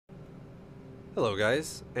Hello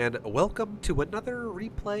guys, and welcome to another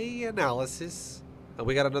replay analysis.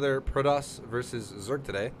 We got another Protoss versus Zerg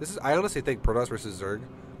today. I honestly think Protoss versus Zerg,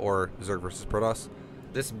 or Zerg versus Protoss,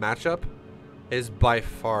 this matchup is by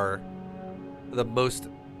far the most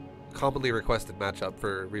commonly requested matchup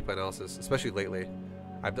for replay analysis, especially lately.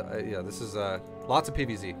 Yeah, this is lots of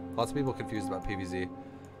PvZ. Lots of people confused about PvZ.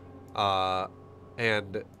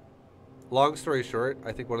 And long story short,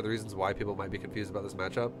 I think one of the reasons why people might be confused about this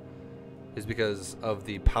matchup is because of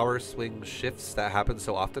the power swing shifts that happen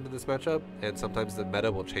so often in this matchup, and sometimes the meta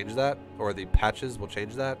will change that, or the patches will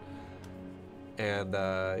change that. And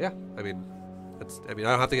yeah, I mean, I don't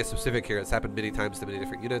have to get specific here. It's happened many times to many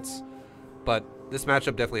different units, but this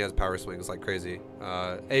matchup definitely has power swings like crazy.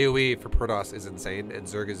 AOE for Protoss is insane, and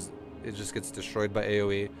Zerg it just gets destroyed by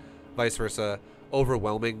AOE. Vice versa,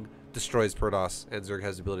 overwhelming destroys Protoss, and Zerg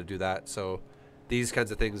has the ability to do that. So these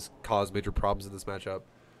kinds of things cause major problems in this matchup.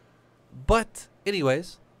 But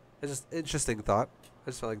anyways, it's just interesting thought. I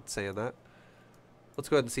just felt like saying that. Let's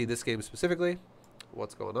go ahead and see this game specifically.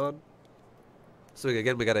 What's going on? So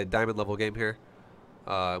again, we got a diamond level game here.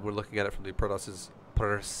 We're looking at it from the Protoss's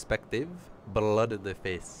perspective. Blood in the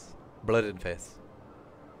face. Blood in face.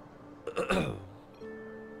 Yeah,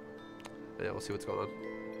 we'll see what's going on.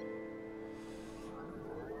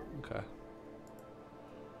 Okay.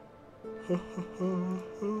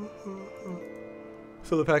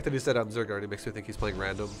 So the fact that he said I'm Zerg already makes me think he's playing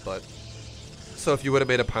random, but... So if you would have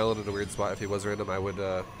made a pylon in a weird spot if he was random, I would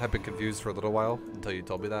have been confused for a little while until you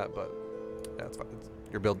told me that, but... Yeah, it's fine.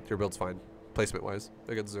 Your build's fine. Placement-wise.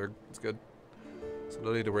 Against Zerg. It's good. So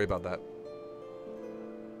no need to worry about that.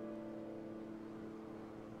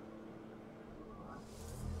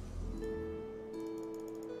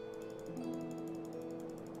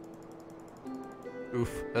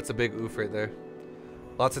 Oof. That's a big oof right there.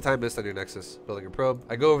 Lots of time missed on your Nexus, building a probe.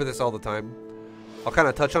 I go over this all the time. I'll kind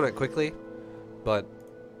of touch on it quickly, but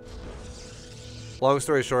long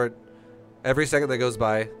story short, every second that goes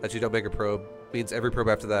by that you don't make a probe means every probe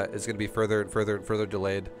after that is going to be further and further and further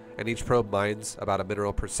delayed, and each probe mines about a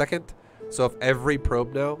mineral per second. So if every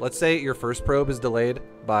probe now, let's say your first probe is delayed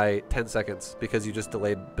by 10 seconds because you just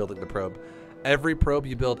delayed building the probe. Every probe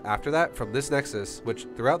you build after that from this Nexus, which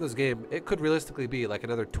throughout this game, it could realistically be like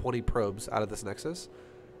another 20 probes out of this Nexus.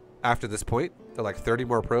 After this point, there are like 30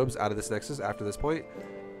 more probes out of this Nexus after this point.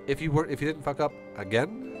 If you didn't fuck up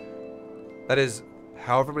again, that is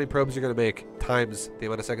however many probes you're gonna make times the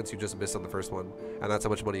amount of seconds you just missed on the first one, and that's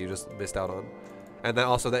how much money you just missed out on. And then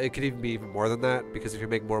also that it could even be even more than that, because if you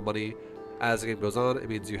make more money as the game goes on, it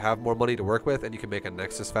means you have more money to work with, and you can make a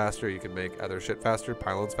Nexus faster, you can make other shit faster,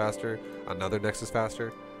 pylons faster, another Nexus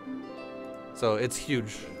faster. So it's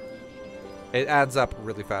huge. It adds up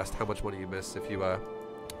really fast how much money you miss if you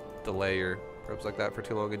delay your probes like that for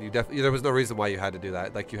too long, and you definitely there was no reason why you had to do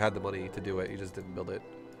that. Like, you had the money to do it, you just didn't build it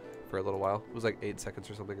for a little while. It was like 8 seconds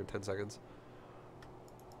or something, or 10 seconds.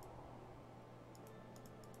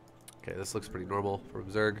 Okay, this looks pretty normal from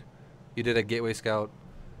Zerg. You did a gateway scout.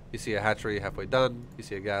 You see a hatchery halfway done. You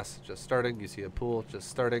see a gas just starting. You see a pool just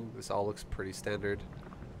starting. This all looks pretty standard.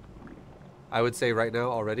 I would say right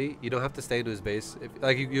now already, you don't have to stay into his base.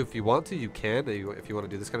 If you want to, you can. If you want to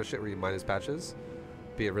do this kind of shit where you mine his patches,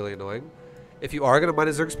 be really annoying. If you are going to mine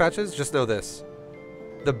his Zerg's patches, just know this.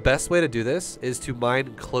 The best way to do this is to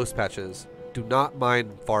mine close patches. Do not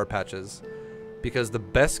mine far patches. Because the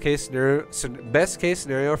best case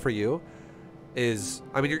scenario for you is,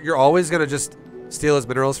 I mean, you're always going to just steal his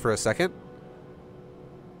minerals for a second.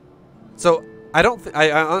 So I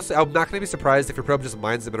honestly, I'm not going to be surprised if your probe just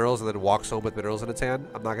mines the minerals and then walks home with minerals in its hand.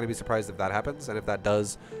 I'm not going to be surprised if that happens. And if that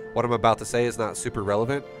does, what I'm about to say is not super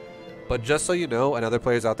relevant. But just so you know, and other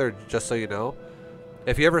players out there, just so you know,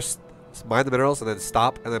 if you ever mine the minerals and then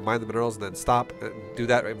stop, and then mine the minerals and then stop, and do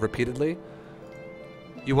that repeatedly,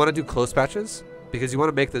 you want to do close patches, because you want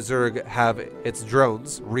to make the Zerg have its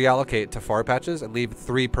drones reallocate to far patches and leave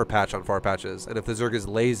 3 per patch on far patches. And if the Zerg is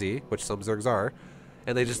lazy, which some Zergs are,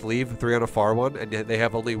 and they just leave 3 on a far one and they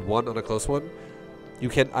have only 1 on a close one,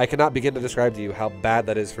 I cannot begin to describe to you how bad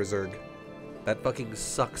that is for Zerg. That fucking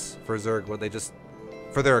sucks for Zerg when they just,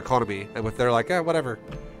 for their economy, and if they're like, whatever.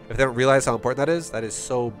 If they don't realize how important that is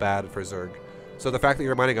so bad for Zerg. So the fact that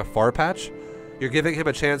you're mining a far patch, you're giving him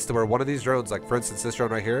a chance to where one of these drones, like for instance this drone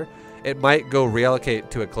right here, it might go reallocate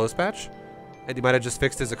to a close patch, and you might have just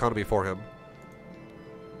fixed his economy for him.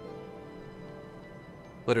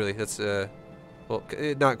 Literally, that's well,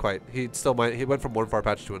 not quite. He went from one far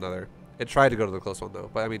patch to another. It tried to go to the close one though,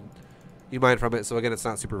 but I mean, you mine from it, so again, it's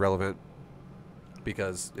not super relevant,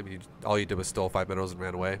 because I mean, all you did was stole 5 minerals and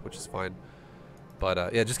ran away, which is fine.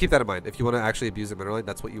 But yeah, just keep that in mind. If you want to actually abuse the mineral line,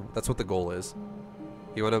 that's what the goal is.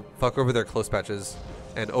 You want to fuck over their close patches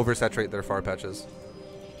and oversaturate their far patches.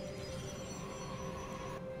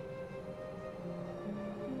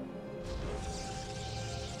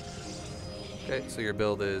 Okay, so your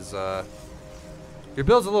build is your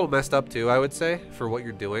build's a little messed up too, I would say, for what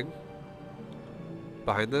you're doing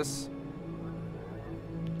behind this.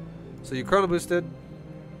 So you chrono boosted.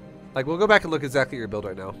 Like, we'll go back and look exactly at your build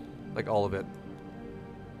right now, like all of it.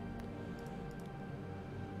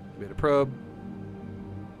 You made a probe.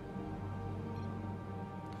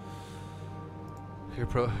 Your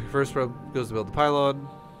first probe goes to build the pylon.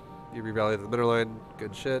 You revalidate the mineral line.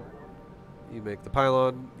 Good shit. You make the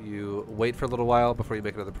pylon. You wait for a little while before you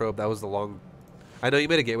make another probe. That was the long... I know you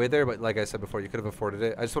made a gateway there, but like I said before, you could have afforded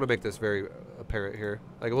it. I just want to make this very apparent here.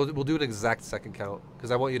 Like, we'll do an exact second count,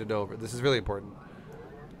 because I want you to know. This is really important.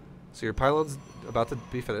 So your pylon's about to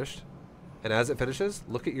be finished. And as it finishes,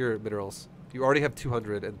 look at your minerals. You already have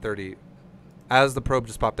 230. As the probe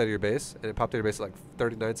just popped out of your base, and it popped out of your base at like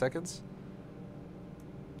 39 seconds.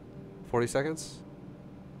 40 seconds.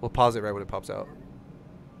 We'll pause it right when it pops out.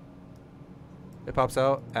 It pops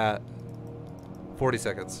out at 40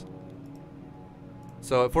 seconds.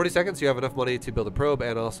 So at 40 seconds, you have enough money to build a probe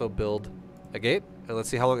and also build a gate. And let's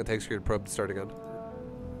see how long it takes for your probe to start again.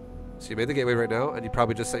 So you made the gateway right now, and you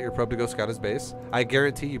probably just set your probe to go scout his base. I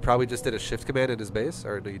guarantee you probably just did a shift command in his base.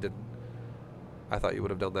 Or no, you didn't. I thought you would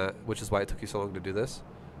have done that, which is why it took you so long to do this.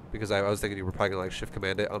 Because I was thinking you were probably going to like shift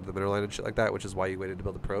command it onto the mineral line and shit like that, which is why you waited to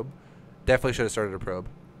build a probe. Definitely should have started a probe.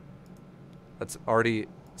 That's already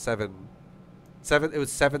it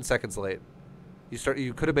was 7 seconds late.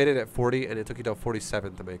 You could have made it at 40, and it took you till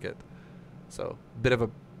 47 to make it. So, bit of a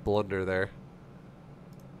blunder there.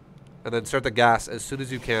 And then start the gas as soon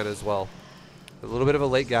as you can as well. A little bit of a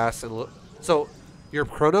late gas, and so your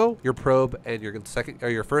chrono, your probe, and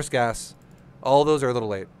your first gas, all those are a little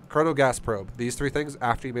late. Chrono, gas, probe. These three things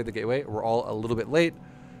after you made the gateway were all a little bit late.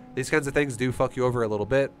 These kinds of things do fuck you over a little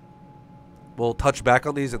bit. We'll touch back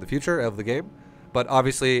on these in the future of the game. But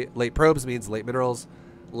obviously, late probes means late minerals.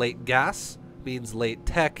 Late gas means late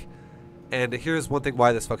tech. And here's one thing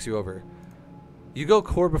why this fucks you over. You go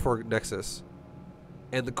core before Nexus.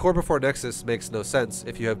 And the core before Nexus makes no sense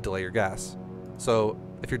if you have delay your gas. So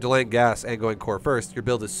if you're delaying gas and going core first, your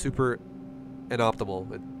build is super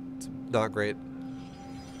inoptimal. It's not great.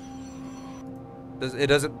 It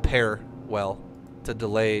doesn't pair well to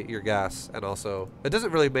delay your gas, and also it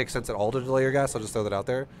doesn't really make sense at all to delay your gas. I'll just throw that out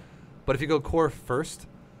there. But if you go core first,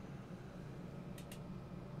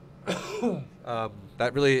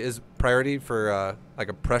 that really is priority for like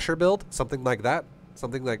a pressure build, something like that,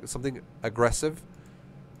 something aggressive,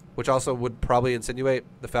 which also would probably insinuate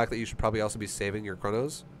the fact that you should probably also be saving your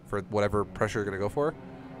chronos for whatever pressure you're gonna go for.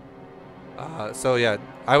 So yeah,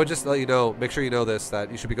 I would just let you know, make sure you know this,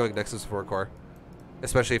 that you should be going Nexus before core,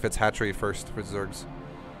 especially if it's hatchery first for Zergs.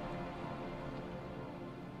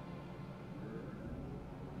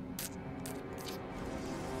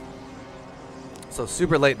 So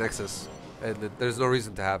super late Nexus, and there's no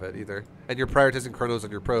reason to have it either. And you're prioritizing chronos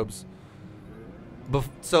on your probes.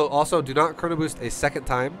 So also, do not chrono boost a second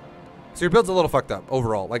time. So your build's a little fucked up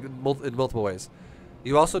overall, like in multiple ways.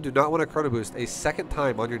 You also do not want to chrono boost a second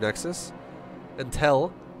time on your Nexus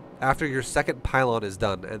until after your second pylon is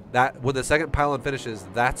done. And that when the second pylon finishes,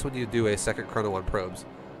 that's when you do a second chrono on probes.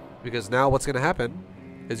 Because now what's going to happen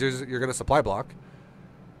is you're going to supply block,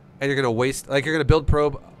 and you're going to waste, like you're going to build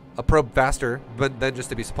a probe faster, but then just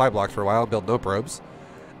to be supply blocked for a while and build no probes.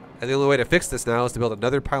 And the only way to fix this now is to build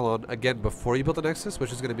another pylon again before you build the Nexus,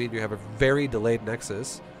 which is going to mean you have a very delayed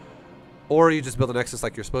Nexus. Or you just build a Nexus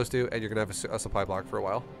like you're supposed to, and you're going to have a supply block for a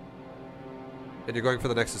while. And you're going for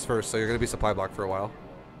the Nexus first, so you're going to be supply blocked for a while.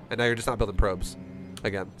 And now you're just not building probes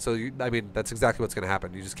again. So, I mean, that's exactly what's going to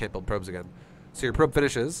happen. You just can't build probes again. So your probe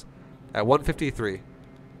finishes at 153.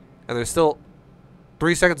 And there's still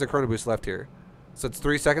 3 seconds of chrono boost left here. So it's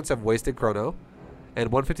 3 seconds of wasted chrono.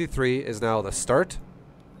 And 153 is now the start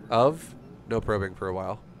of no probing for a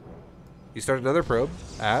while. You start another probe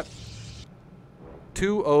at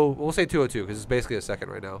we'll say 202 because it's basically a second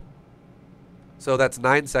right now. So that's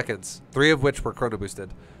 9 seconds, 3 of which were chrono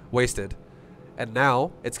boosted, wasted. And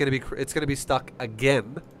now it's gonna be stuck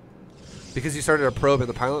again because you started a probe in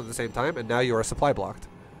the pylon at the same time, and now you are supply blocked.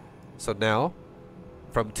 So now,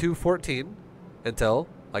 from 214 until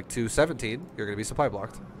like 217, you're gonna be supply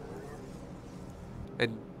blocked.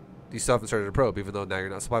 And you still haven't started a probe, even though now you're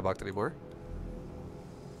not supply blocked anymore.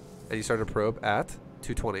 And you started a probe at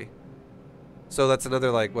 220. So that's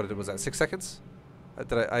another, like, what was that, 6 seconds?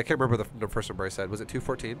 I can't remember the first number I said. Was it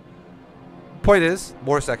 214? Point is,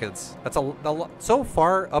 more seconds. That's a lot. So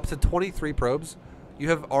far, up to 23 probes, you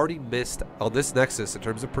have already missed on this Nexus in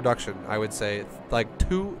terms of production. I would say like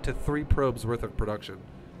 2 to 3 probes worth of production,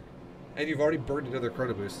 and you've already burned another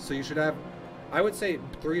chrono boost. So you should have, I would say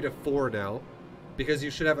 3 to 4 now, because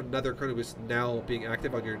you should have another chrono boost now being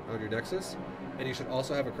active on your Nexus, and you should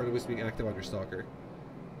also have a chrono boost being active on your Stalker.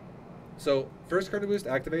 So first chrono boost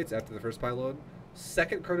activates after the first pylon.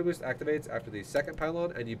 Second chrono boost activates after the second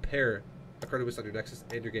pylon, and you pair a chrono boost on your Nexus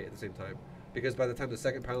and your gate at the same time. Because by the time the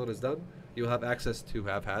second pylon is done, you'll have access to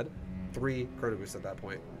have had 3 chrono boosts at that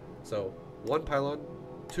point. So 1 pylon,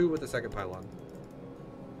 2 with the second pylon.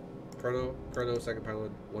 Chrono, second pylon,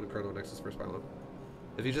 1 chrono, Nexus, first pylon.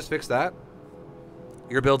 If you just fix that,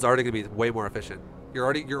 your build's already gonna be way more efficient. You're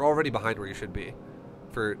already behind where you should be,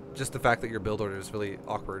 for just the fact that your build order is really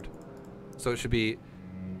awkward. So it should be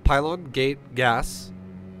pylon, gate, gas,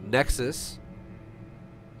 Nexus,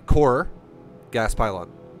 core, gas,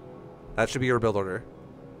 pylon. That should be your build order,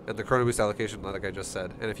 and the chrono boost allocation, like I just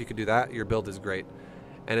said. And if you can do that, your build is great.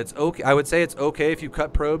 And it's okay. I would say it's okay if you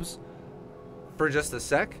cut probes for just a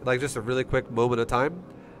sec, like just a really quick moment of time,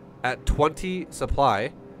 at 20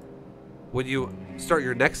 supply when you start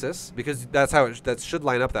your Nexus, because that's how that should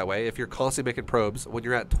line up that way. If you're constantly making probes, when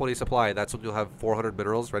you're at 20 supply, that's when you'll have 400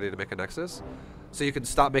 minerals ready to make a Nexus. So you can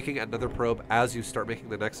stop making another probe as you start making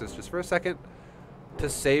the Nexus just for a second, to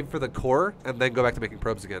save for the core, and then go back to making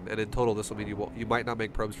probes again. And in total, this will mean you might not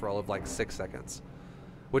make probes for all of like 6 seconds,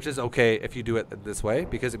 which is okay if you do it in this way,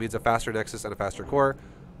 because it means a faster Nexus and a faster core,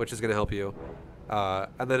 which is going to help you.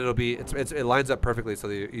 And then it'll be it lines up perfectly so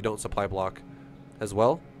that you don't supply block as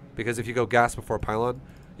well, because if you go gas before pylon,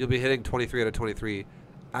 you'll be hitting 23 out of 23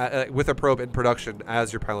 with a probe in production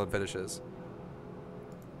as your pylon finishes.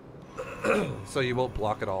 So you won't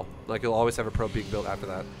block at all. Like, you'll always have a probe being built after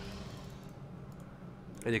that.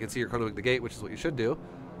 And you can see you're chronoing the gate, which is what you should do.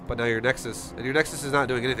 But now your Nexus, and your Nexus is not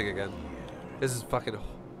doing anything again. This is fucking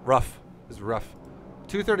rough. This is rough.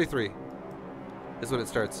 2:33 is when it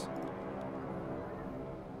starts.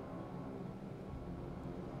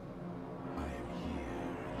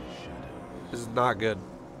 This is not good.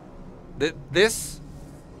 This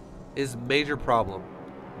is major problem.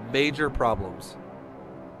 Major problems.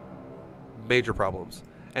 Major problems.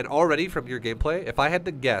 And already from your gameplay, if I had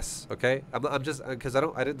to guess, okay, I'm just, because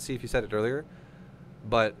I didn't see if you said it earlier,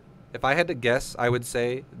 but if I had to guess, I would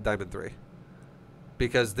say Diamond 3,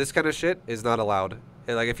 because this kind of shit is not allowed.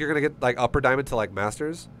 And like, if you're gonna get like upper diamond to like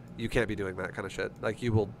masters, you can't be doing that kind of shit. Like,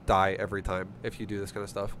 you will die every time if you do this kind of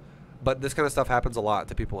stuff. But this kind of stuff happens a lot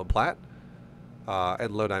to people in plat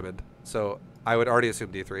and low diamond. So I would already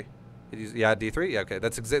assume D3. Yeah, D3. Yeah, okay.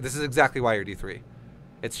 This is exactly why you're D3.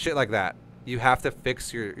 It's shit like that. You have to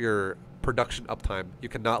fix your production uptime. You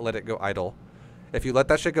cannot let it go idle. If you let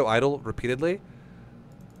that shit go idle repeatedly,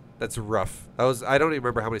 that's rough. I don't even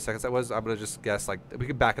remember how many seconds that was. I'm going to just guess, like, we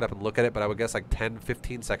can back it up and look at it, but I would guess like 10,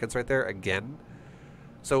 15 seconds right there again.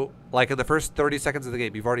 So, like, in the first 30 seconds of the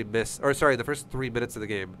game, you've already missed, or sorry, the first 3 minutes of the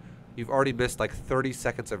game, you've already missed like 30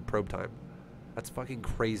 seconds of probe time. That's fucking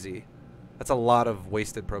crazy. That's a lot of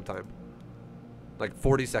wasted probe time. Like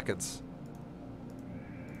 40 seconds.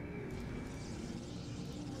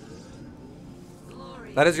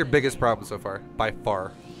 That is your biggest problem so far, by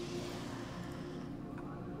far.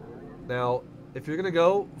 Now, if you're gonna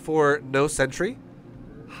go for no sentry,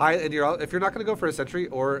 if you're not gonna go for a sentry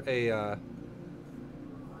or a,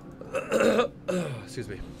 excuse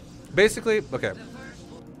me. Basically, okay.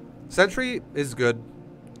 Sentry is good,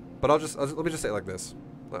 but let me just say it like this.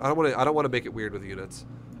 I don't want to make it weird with the units.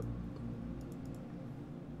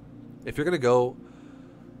 If you're gonna go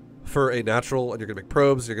for a natural and you're gonna make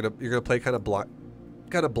probes, you're gonna play kind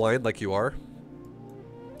of blind like you are,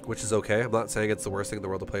 which is okay. I'm not saying it's the worst thing in the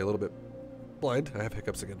world to play a little bit blind. I have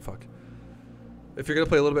hiccups again, fuck. If you're gonna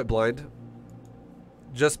play a little bit blind,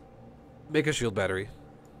 just make a shield battery.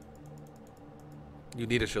 You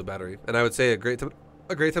need a shield battery, and I would say a great time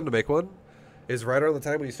to make one is right around the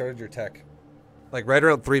time when you started your tech. Like right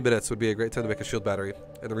around 3 minutes would be a great time to make a shield battery.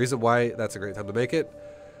 And the reason why that's a great time to make it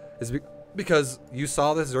is because you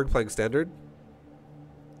saw this Zerg playing standard.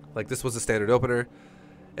 Like, this was a standard opener.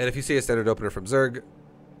 And if you see a standard opener from Zerg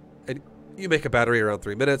and you make a battery around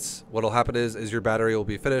 3 minutes, what'll happen is your battery will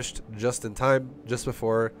be finished just in time, just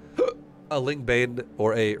before a Ling Bane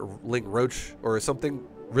or a Ling Roach or something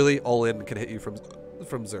really all in can hit you from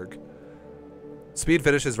Zerg. Speed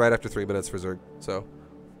finishes right after 3 minutes for Zerg. So,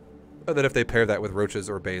 and then if they pair that with Roaches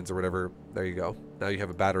or Banes or whatever, there you go. Now you have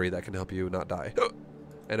a battery that can help you not die.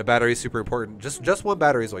 And a battery is super important. Just one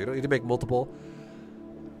battery as well. You don't need to make multiple.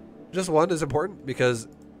 Just one is important because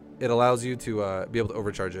it allows you to be able to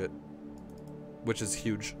overcharge it. which is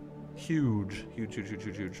huge. Huge, huge, huge, huge,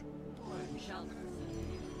 huge, huge.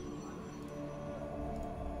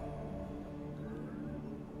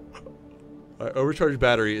 Overcharged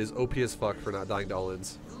battery is OP as fuck for not dying to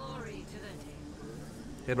all-ins.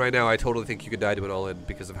 And right now, I totally think you could die to an all-in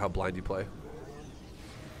because of how blind you play.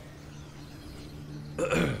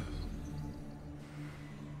 Okay,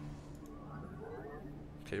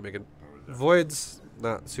 you're making voids.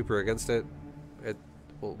 Not super against it.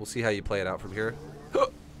 We'll see how you play it out from here.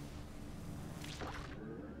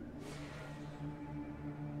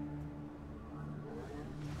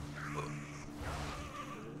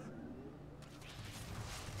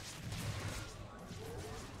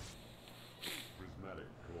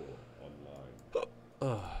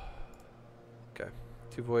 Okay,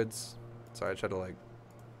 2 voids. Sorry, I tried to like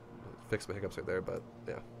fix my hiccups right there, but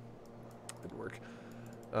yeah, didn't work.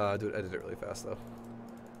 Dude, I did it really fast though.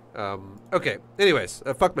 Okay. Anyways,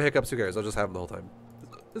 fuck my hiccups. Who cares? I'll just have them the whole time.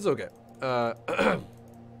 It's okay. So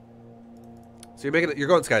you're making it. You're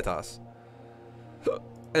going skytoss,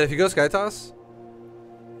 and if you go skytoss,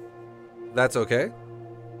 that's okay.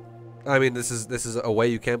 I mean, this is a way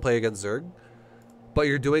you can play against Zerg, but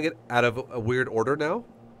you're doing it out of a weird order now.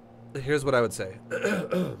 Here's what I would say.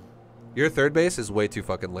 Your third base is way too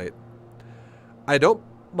fucking late. I don't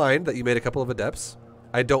mind that you made a couple of adepts.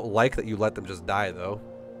 I don't like that you let them just die, though.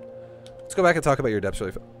 Let's go back and talk about your adepts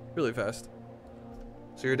really fast.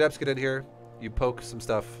 So your adepts get in here. You poke some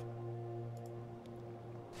stuff.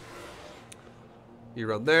 You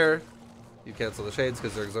run there. You cancel the shades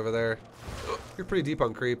because Zerg's over there. You're pretty deep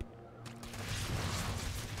on creep.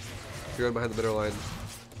 You run behind the middle line.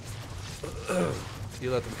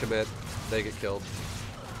 You let them commit. They get killed.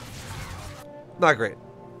 Not great.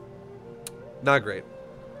 Not great.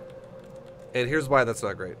 And here's why that's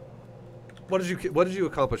not great. What did you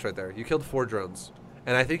accomplish right there? You killed 4 drones.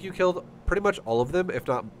 And I think you killed pretty much all of them, if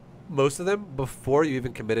not most of them, before you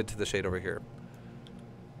even committed to the shade over here.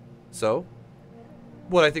 So,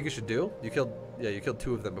 what I think you should do, you killed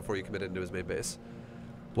 2 of them before you committed into his main base.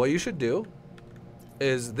 What you should do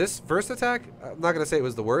is this first attack, I'm not going to say it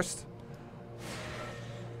was the worst.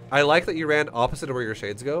 I like that you ran opposite of where your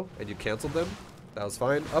shades go and you canceled them. That was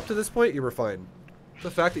fine. Up to this point, you were fine.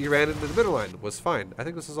 The fact that you ran into the middle line was fine. I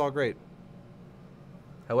think this is all great.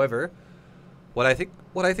 However, what I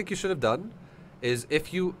think you should have done is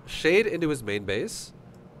if you shade into his main base,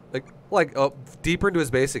 like deeper into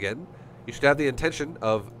his base again, you should have the intention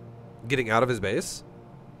of getting out of his base,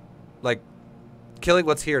 like killing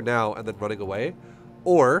what's here now and then running away,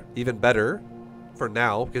 or even better, for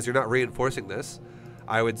now because you're not reinforcing this,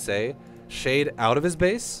 I would say shade out of his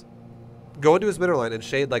base, go into his middle line and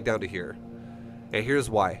shade like down to here. And here's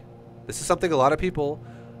why. This is something a lot of people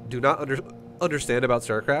do not understand about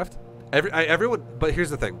StarCraft. Everyone, but here's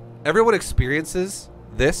the thing. Everyone experiences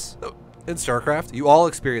this in StarCraft. You all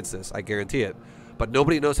experience this, I guarantee it. But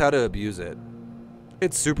nobody knows how to abuse it.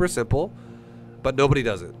 It's super simple, but nobody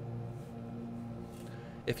does it.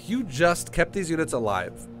 If you just kept these units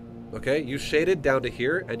alive, okay, you shaded down to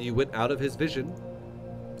here and you went out of his vision,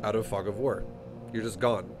 out of Fog of War. You're just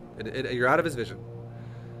gone. And you're out of his vision.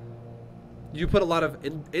 You put a lot of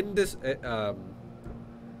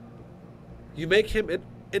you make him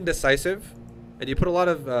indecisive, and you put a lot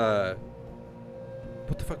of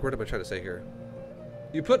what the fuck word am I trying to say here?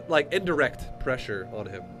 You put like indirect pressure on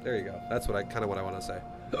him. There you go. That's what I want to say.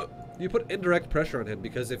 You put indirect pressure on him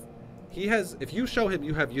because if you show him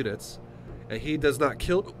you have units, and he does not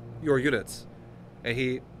kill your units, and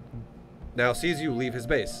he now sees you leave his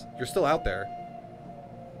base, you're still out there.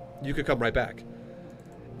 You could come right back.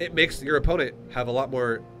 It makes your opponent have a lot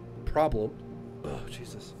more problem. Oh,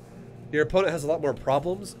 Jesus. Your opponent has a lot more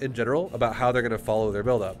problems in general about how they're going to follow their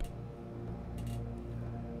build-up.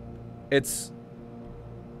 It's,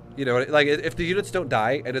 you know, like if the units don't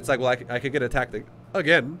die and it's like, well, I could get attacked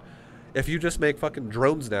again. If you just make fucking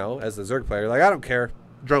drones now as the Zerg player, like, I don't care.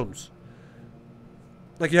 Drones.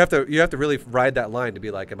 Like, you have to really ride that line to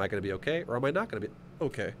be like, am I going to be okay or am I not going to be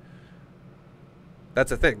okay?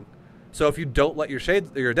 That's a thing. So if you don't let your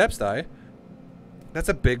adepts die, that's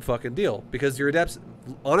a big fucking deal because your adepts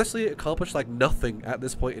honestly accomplish like nothing at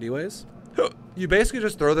this point anyways. You basically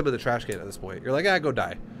just throw them in the trash can at this point. You're like, ah, go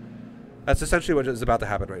die. That's essentially what is about to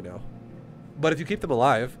happen right now. But if you keep them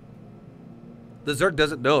alive, the Zerg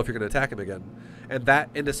doesn't know if you're going to attack him again. And that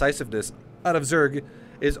indecisiveness out of Zerg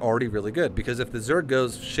is already really good because if the Zerg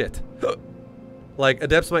goes, shit, like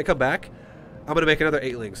adepts might come back, I'm going to make another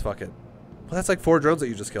 8-lings, fuck it. Well, that's like 4 drones that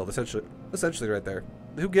you just killed, essentially right there.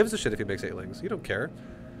 Who gives a shit if he makes 8-lings? You don't care.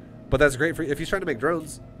 But that's great for if he's trying to make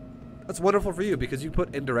drones. That's wonderful for you because you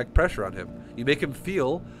put indirect pressure on him. You make him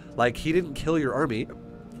feel like he didn't kill your army,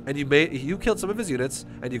 and you killed some of his units,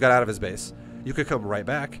 and you got out of his base. You could come right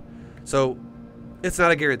back. So it's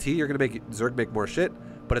not a guarantee you're going to make Zerg make more shit,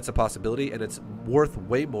 but it's a possibility, and it's worth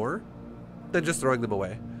way more than just throwing them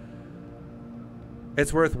away.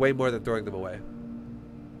 It's worth way more than throwing them away.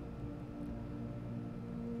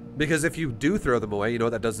 Because if you do throw them away, you know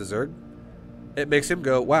what that does to Zerg? It makes him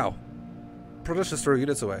go, wow, Protoss just throw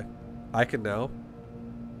units away. I can now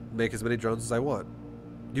make as many drones as I want.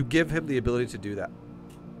 You give him the ability to do that.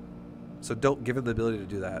 So don't give him the ability to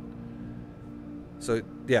do that. So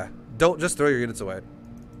yeah, don't just throw your units away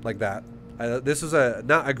like that. This was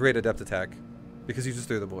not a great adept attack because you just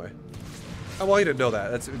threw them away. I want you to know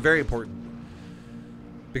that. That's very important.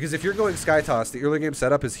 Because if you're going skytoss, the early game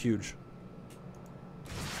setup is huge.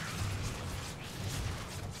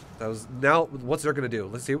 That was now. What's they're gonna do?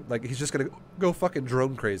 Let's see. Like he's just gonna go fucking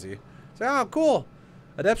drone crazy. Say, oh, cool.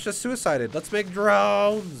 Adept's just suicided. Let's make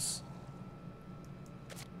drones.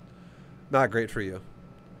 Not great for you.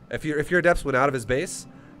 If your Adepts went out of his base,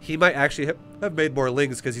 he might actually have made more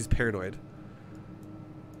lings because he's paranoid.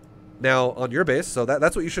 Now on your base, so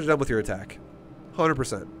that's what you should have done with your attack,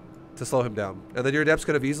 100%, to slow him down. And then your Adepts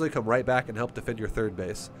could have easily come right back and help defend your third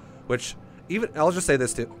base. Which even I'll just say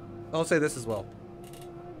this too. I'll say this as well.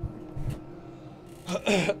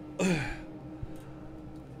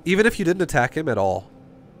 Even if you didn't attack him at all,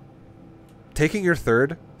 taking your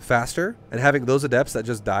third faster and having those Adepts that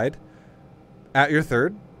just died at your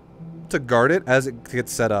third to guard it as it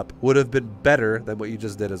gets set up would have been better than what you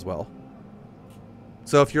just did as well.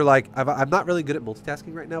 So if you're like, I'm not really good at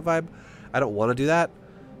multitasking right now, ViBE, I don't want to do that,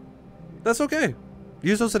 that's okay.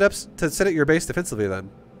 Use those Adepts to sit at your base defensively then.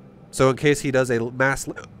 So in case he does a mass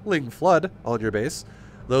ling flood on your base,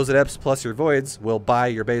 those Adepts plus your Voids will buy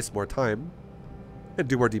your base more time and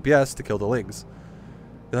do more DPS to kill the Lings.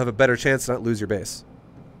 You'll have a better chance to not lose your base.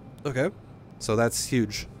 Okay, so that's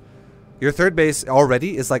huge. Your third base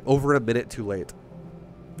already is like over a minute too late.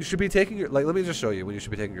 You should be taking your, like, let me just show you when you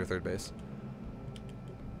should be taking your third base.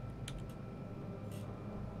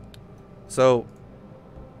 So,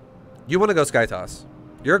 you want to go skytoss.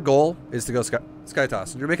 Your goal is to go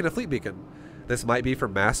skytoss, and you're making a fleet beacon. This might be for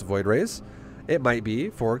mass void rays. It might be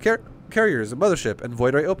for carriers and mothership and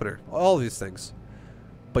void ray opener. All of these things.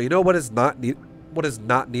 But you know what is not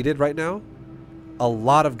needed right now? A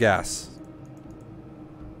lot of gas.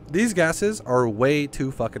 These gases are way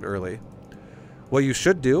too fucking early. What you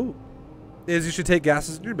should do is you should take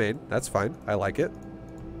gases in your main. That's fine. I like it.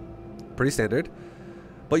 Pretty standard.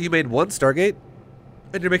 But you made one Stargate,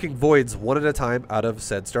 and you're making voids one at a time out of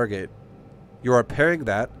said Stargate. You are pairing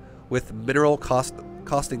that with mineral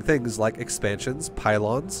costing things like expansions,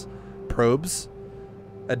 pylons, probes,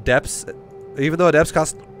 adepts. Even though adepts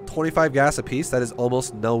cost 25 gas a piece, that is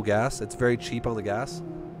almost no gas. It's very cheap on the gas.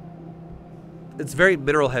 It's very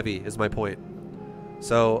mineral heavy is my point.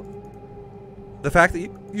 So the fact that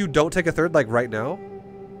you don't take a third like right now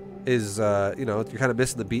is, you know, you're kind of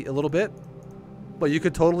missing the beat a little bit. But you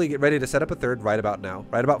could totally get ready to set up a third right about now.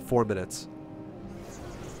 Right about 4 minutes.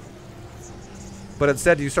 But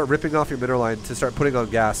instead you start ripping off your mineral line to start putting on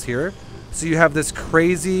gas here. So you have this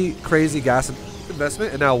crazy gas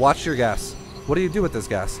investment. And now watch your gas. What do you do with this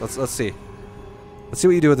gas? Let's see. Let's see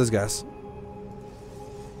what you do with this gas.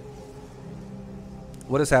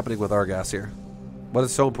 What is happening with our gas here? What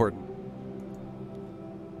is so important?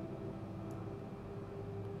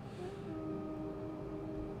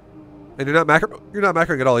 And you're not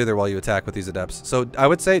macroing at all either while you attack with these adepts. So I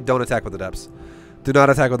would say don't attack with adepts. Do not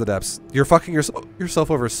attack with adepts. You're fucking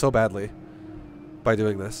yourself over so badly by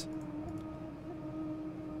doing this.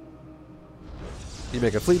 You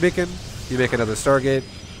make a fleet beacon, you make another Stargate,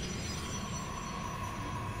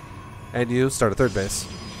 and you start a third base.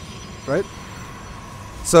 Right?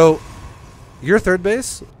 So your third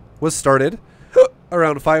base was started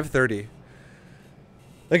around 5:30.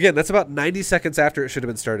 Again, that's about 90 seconds after it should have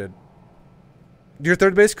been started. Your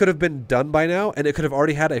third base could have been done by now, and it could have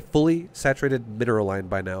already had a fully saturated mineral line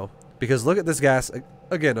by now. Because look at this gas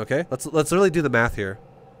again, okay? Let's really do the math here.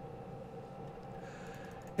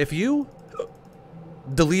 If you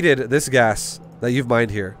deleted this gas that you've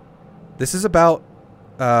mined here, this is about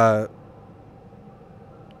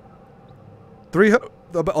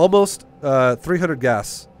almost 300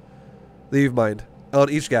 gas that you've mined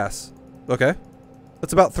on each gas. Okay?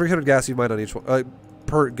 That's about 300 gas you mined on each one.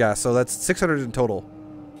 Per gas, so that's 600 in total.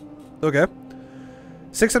 Okay,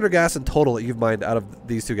 600 gas in total that you've mined out of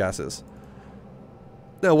these two gases.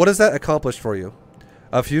 Now, what does that accomplish for you?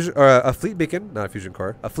 A fusion or a fleet beacon, not a fusion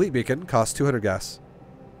core. A fleet beacon costs 200 gas.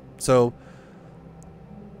 So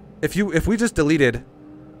if we just deleted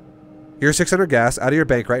your 600 gas out of your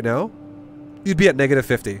bank right now, you'd be at negative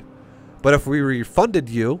 50. But if we refunded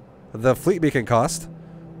you the fleet beacon cost,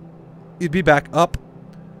 you'd be back up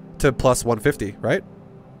to plus 150, right?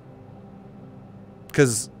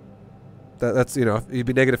 Because that's, you know, you'd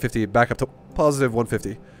be negative 50 back up to positive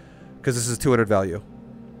 150 because this is 200 value.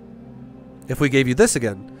 If we gave you this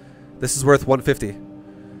again, this is worth 150.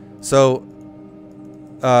 So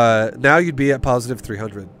now you'd be at positive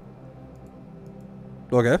 300.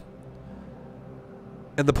 Okay.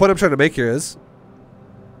 And the point I'm trying to make here is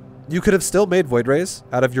you could have still made Void Rays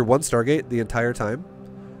out of your one Stargate the entire time,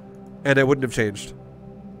 and it wouldn't have changed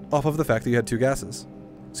off of the fact that you had 2 gases.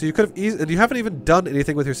 So you could have and you haven't even done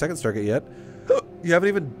anything with your second Stargate yet. You haven't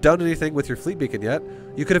even done anything with your fleet beacon yet.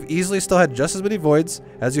 You could have easily still had just as many voids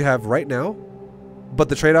as you have right now, but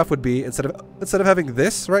the trade-off would be instead of having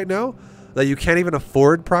this right now that you can't even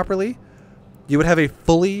afford properly, you would have a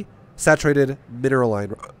fully saturated mineral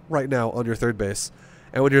line right now on your third base.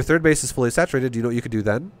 And when your third base is fully saturated, you know what you could do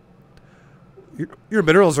then? Your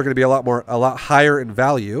minerals are going to be a lot higher in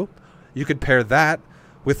value. You could pair that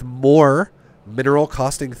with more mineral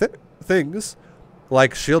costing things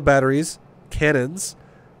like shield batteries, cannons,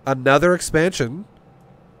 another expansion,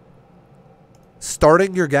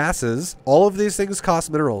 starting your gases. All of these things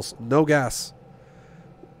cost minerals, no gas.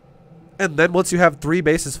 And then once you have 3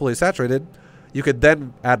 bases fully saturated, you could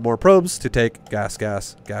then add more probes to take gas,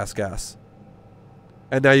 gas, gas, gas.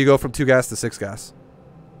 And now you go from 2 gas to 6 gas.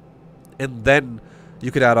 And then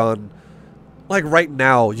you could add on, like right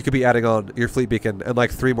now, you could be adding on your fleet beacon and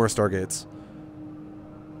like 3 more Stargates.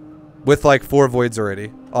 With like 4 voids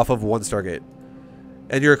already off of 1 Stargate.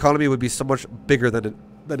 And your economy would be so much bigger than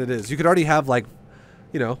it is. You could already have like,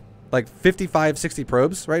 you know, like 55, 60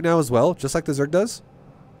 probes right now as well, just like the Zerg does.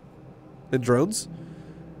 In drones.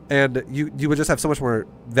 And you would just have so much more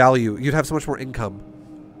value. You'd have so much more income.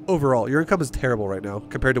 Overall, your income is terrible right now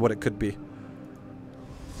compared to what it could be.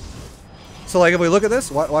 So like if we look at this,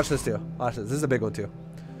 watch this too. Watch this. This is a big one too.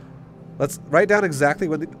 Let's write down exactly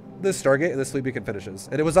when this Stargate and this fleet beacon finishes.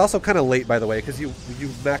 And it was also kind of late, by the way, because you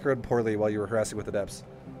macroed poorly while you were harassing with the depths.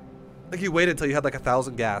 Like you waited until you had like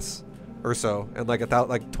 1,000 gas or so and like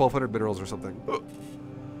 1,200 minerals or something.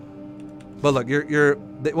 But look,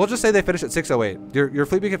 we'll just say they finished at 608. Your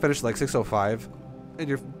fleet beacon finished at like 605, and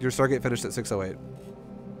your Stargate finished at 608.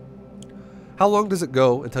 How long does it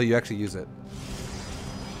go until you actually use it?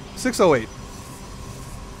 608.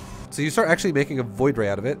 So you start actually making a void ray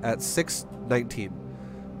out of it at 619.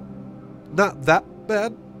 Not that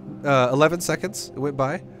bad. 11 seconds it went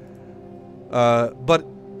by. But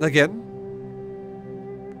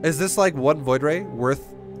again, is this like 1 void ray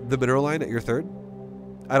worth the mineral line at your third?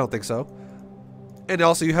 I don't think so. And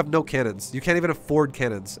also you have no cannons. You can't even afford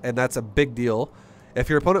cannons, and that's a big deal. If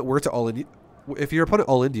your opponent were to all in you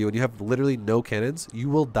and you have literally no cannons, you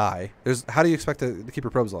will die. How do you expect to keep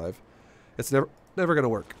your probes alive? It's never going to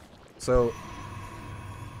work. So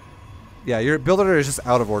yeah, your build order is just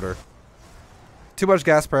out of order. Too much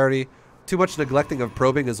gas priority, too much neglecting of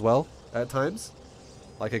probing as well at times.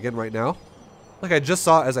 Like again right now. Like I just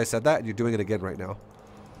saw as I said that, and you're doing it again right now.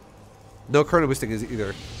 No current boosting is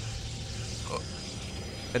either.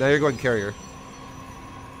 And now you're going carrier.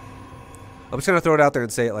 I'm just going to throw it out there and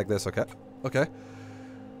say it like this, okay? Okay.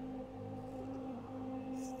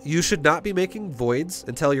 You should not be making voids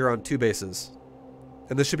until you're on 2 bases.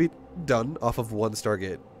 And this should be done off of 1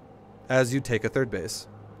 Stargate as you take a third base.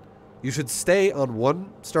 You should stay on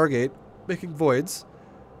 1 Stargate making voids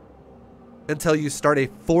until you start a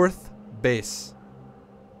 4th base.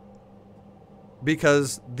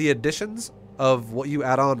 Because the additions of what you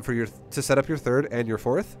add on for to set up your 3rd and your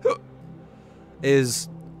 4th is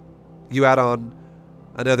you add on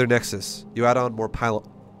another nexus. You add on more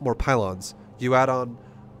pylons. You add on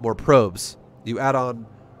more probes. You add on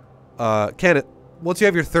cannon. Once you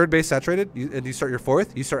have your 3rd base saturated and you start your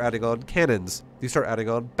 4th, you start adding on cannons. You start adding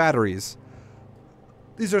on batteries.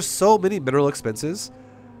 These are so many mineral expenses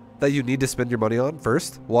that you need to spend your money on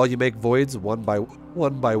first while you make voids 1 by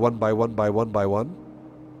 1 by 1 by 1 by 1 by 1.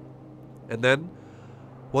 And then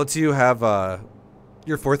once you have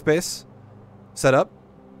your 4th base set up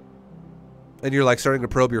and you're like starting to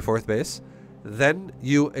probe your 4th base, then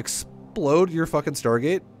you explode your fucking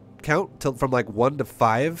Stargate count from like 1 to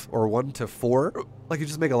 5 or 1 to 4. Like you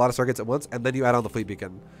just make a lot of Stargates at once, and then you add on the fleet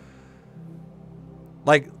beacon.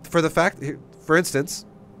 Like for instance,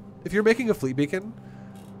 if you're making a fleet beacon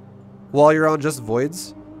while you're on just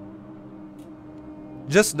voids,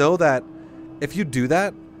 just know that if you do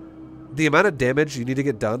that, the amount of damage you need to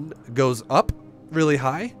get done goes up really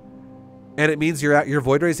high, And it means your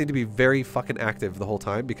void rays need to be very fucking active the whole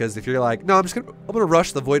time, because if you're like, no, I'm gonna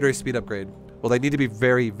rush the void ray speed upgrade. Well, they need to be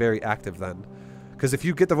very, very active then. Because if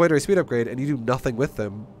you get the void ray speed upgrade and you do nothing with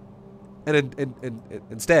them, and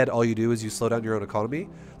instead all you do is you slow down your own economy,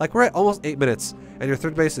 like we're at almost 8 minutes and your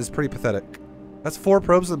third base is pretty pathetic. That's 4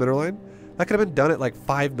 probes in the middle line. That could have been done at like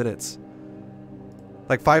 5 minutes.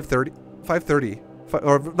 Like 5:30,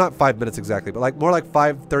 or not 5 minutes exactly, but like more like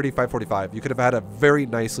 5:30, 5:45. You could have had a very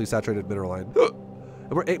nicely saturated mineral line.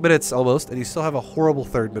 And we're 8 minutes almost, and you still have a horrible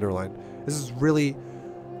third mineral line. This is really,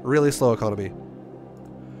 really slow economy.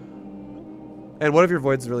 And what have your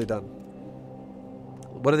voids really done?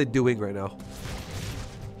 What are they doing right now?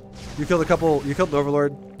 You killed a couple, you killed an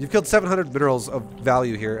overlord. You've killed 700 minerals of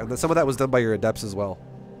value here, and then some of that was done by your adepts as well.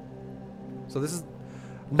 So this is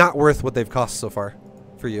not worth what they've cost so far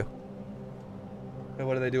for you. And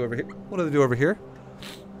what do they do over here? What do they do over here?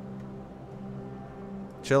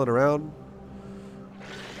 Chilling around.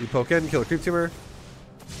 You poke in, kill a creep tumor.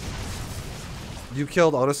 You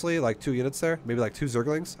killed, honestly, like 2 units there. Maybe like 2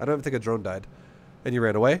 zerglings. I don't even think a drone died. And you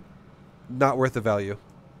ran away. Not worth the value.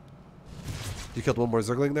 You killed 1 more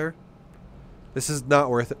zergling there. This is not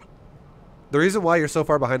worth it. The reason why you're so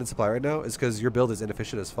far behind in supply right now is because your build is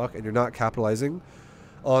inefficient as fuck, and you're not capitalizing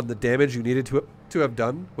on the damage you needed to have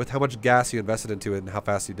done with how much gas you invested into it and how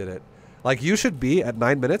fast you did it. Like, you should be at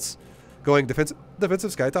 9 minutes going defensive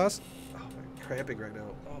skytoss. Oh, I'm cramping right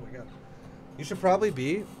now. Oh my god. You should probably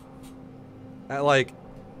be at like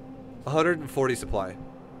 140 supply.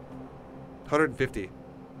 150.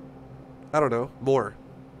 I don't know. More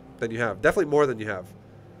than you have. Definitely more than you have.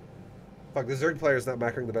 Fuck, the Zerg player is not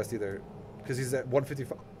macroing the best either. Because he's at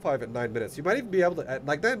 155 at 9 minutes. You might even be able to, at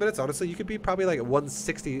like 9 minutes, honestly, you could be probably like at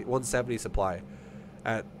 160, 170 supply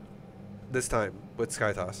at this time with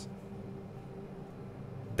skytoss.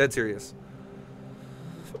 Dead serious.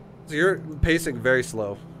 So you're pacing very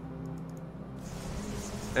slow.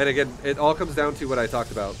 And again, it all comes down to what I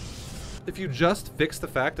talked about. If you just fix the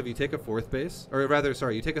fact that you take a 4th base, or rather,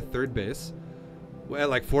 sorry, you take a 3rd base at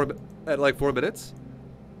like 4 minutes,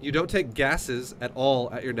 you don't take gases at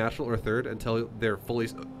all at your natural or 3rd until they're fully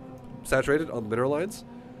saturated on the mineral lines,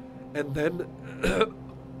 and then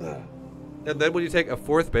when you take a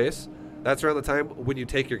 4th base, that's around the time when you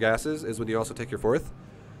take your gases is when you also take your 4th.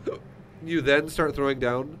 You then start throwing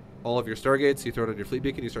down all of your stargates. You throw it on your fleet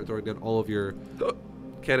beacon. You start throwing down all of your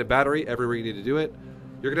cannon battery everywhere you need to do it.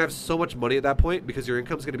 You're gonna have so much money at that point because your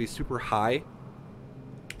income's gonna be super high.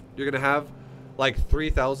 You're gonna have like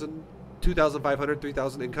 3,000, 2,500,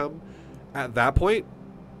 3,000 income. At that point,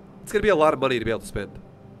 it's gonna be a lot of money to be able to spend.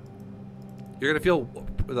 You're gonna feel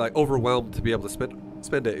like overwhelmed to be able to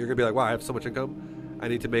spend it. You're gonna be like, wow, I have so much income. I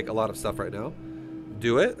need to make a lot of stuff right now.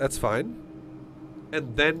 Do it. That's fine.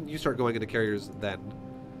 And then you start going into carriers then.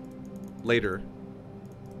 Later.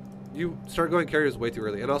 You start going carriers way too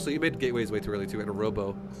early. And also, you made gateways way too early, too, and a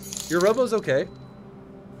robo. Your robo's okay.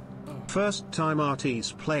 First time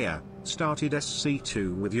RTS player, started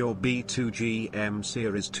SC2 with your B2GM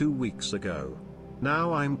series 2 weeks ago.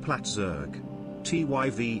 Now I'm Plat Zerg.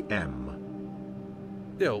 TYVM.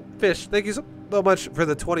 Yo, Fish, thank you so much for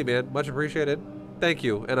the 20, man. Much appreciated. Thank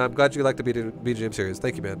you. And I'm glad you like the BGM series.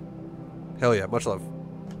 Thank you, man. Hell yeah, much love.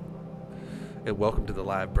 And welcome to the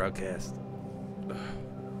live broadcast.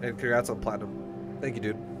 And congrats on platinum. Thank you,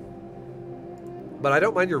 dude. But I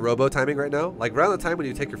don't mind your robo timing right now. Like around the time when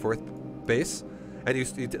you take your 4th base, and you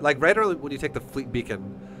like right around when you take the fleet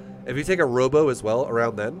beacon, if you take a robo as well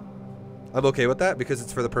around then, I'm okay with that because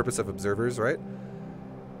it's for the purpose of observers, right?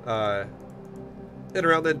 And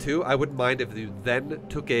around then too, I wouldn't mind if you then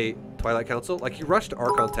took a Twilight Council. Like you rushed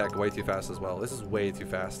Archon Tech way too fast as well. This is way too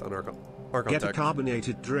fast on Archon Tech. Get a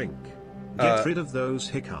carbonated drink. Get rid of those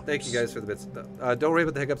hiccups. Thank you guys for the bits. Don't worry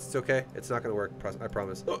about the hiccups. It's okay. It's not going to work. I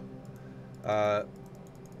promise.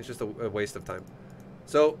 It's just a waste of time.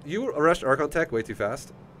 So you rushed Archon Tech way too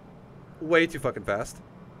fast. Way too fucking fast.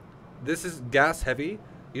 This is gas heavy.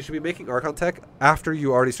 You should be making Archon Tech after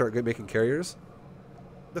you already start making carriers.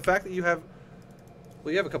 The fact that you have...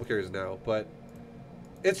 Well, you have a couple carriers now, but...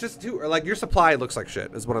 It's just too... Like, your supply looks like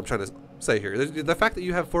shit, is what I'm trying to say here. The fact that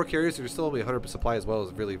you have 4 carriers and you're still only 100% supply as well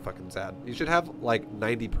is really fucking sad. You should have, like,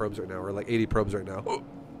 90 probes right now, or, like, 80 probes right now.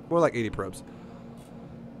 More like 80 probes.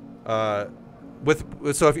 So,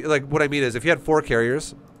 if you, like, what I mean is, if you had 4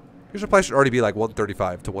 carriers, your supply should already be, like,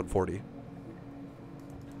 135 to 140.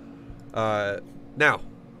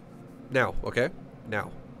 Now, okay?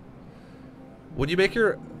 Now. When you make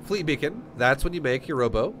your fleet beacon, that's when you make your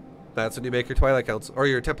robo. That's when you make your Twilight Council, or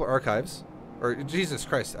your Templar Archives. Or, Jesus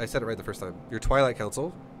Christ, I said it right the first time. Your Twilight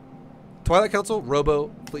Council. Twilight Council, robo,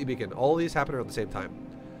 fleet beacon. All of these happen around the same time.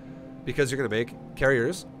 because you're going to make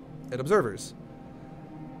carriers and observers.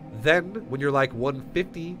 Then, when you're like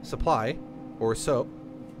 150 supply or so,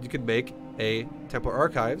 you can make a Templar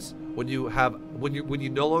Archives. When you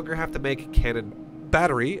no longer have to make cannon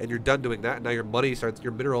battery and you're done doing that, and now your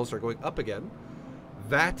minerals start going up again.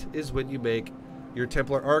 That is when you make your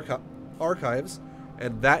Templar Archives,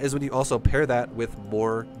 and that is when you also pair that with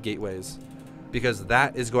more gateways, because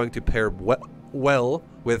that is going to pair well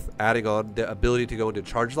with adding on the ability to go into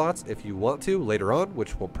charge lots if you want to later on,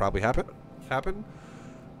 which will probably happen.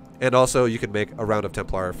 And also you can make a round of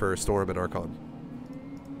Templar for Storm and Archon.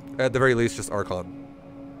 At the very least, just Archon.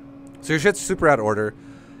 So your shit's super out of order.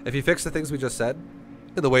 If you fix the things we just said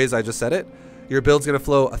in the ways I just said it, your build's gonna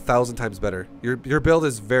flow 1,000 times better. Your build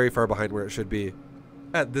is very far behind where it should be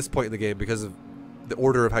at this point in the game because of the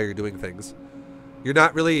order of how you're doing things. You're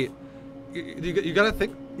not really... You gotta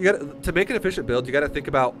think... to make an efficient build, you gotta think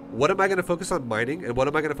about, what am I gonna focus on mining and what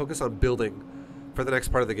am I gonna focus on building for the next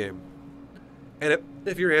part of the game? And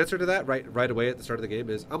if your answer to that right away at the start of the game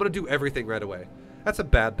is, I'm gonna do everything right away, that's a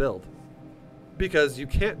bad build. Because you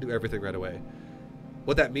can't do everything right away.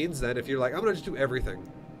 What that means then, if you're like, I'm gonna just do everything.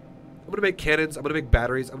 I'm gonna make cannons, I'm gonna make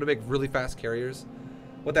batteries, I'm gonna make really fast carriers.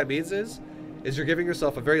 What that means is you're giving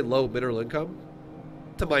yourself a very low mineral income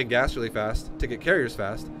to mine gas really fast, to get carriers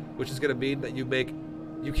fast, which is gonna mean that you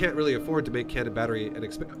can't really afford to make cannon battery and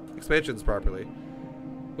expansions properly.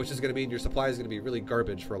 Which is gonna mean your supply is gonna be really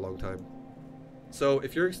garbage for a long time. So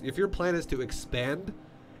if your plan is to expand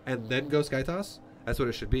and then go skytoss, that's what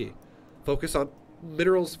it should be. Focus on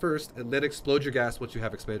minerals first and then explode your gas once you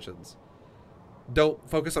have expansions. Don't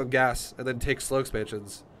focus on gas and then take slow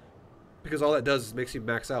expansions, because all that does is makes you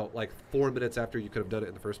max out like 4 minutes after you could have done it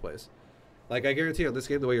in the first place. Like, I guarantee on this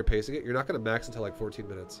game, the way you're pacing it, you're not going to max until like 14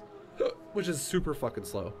 minutes, which is super fucking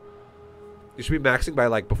slow. You should be maxing by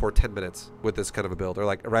like before 10 minutes with this kind of a build, or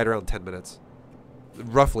like right around 10 minutes.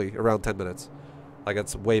 Roughly around 10 minutes. Like,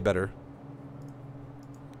 that's way better.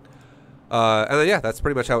 And then, yeah, that's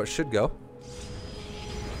pretty much how it should go.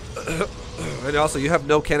 And also, you have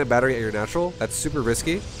no cannon battery at your natural. That's super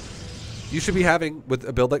risky. You should be having, with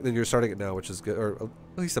a build like then you're starting it now, which is good, or at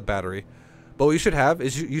least a battery. But what you should have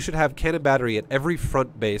is you should have cannon battery at every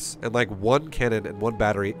front base, and like one cannon and one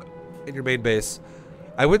battery in your main base.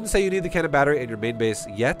 I wouldn't say you need the cannon battery in your main base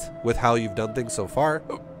yet, with how you've done things so far,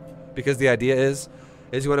 because the idea is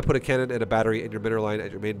you want to put a cannon and a battery in your mineral line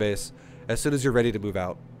at your main base as soon as you're ready to move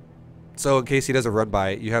out. So in case he does a run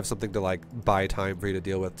by, you have something to like buy time for you to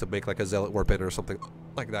deal with, to make like a zealot warp in or something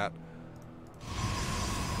like that.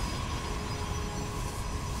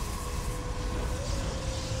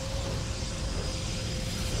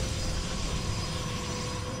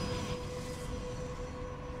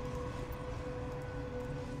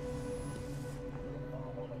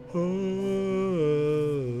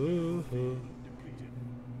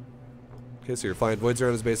 Okay, so you're flying voids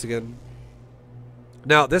around his base again.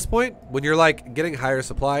 Now, at this point, when you're like getting higher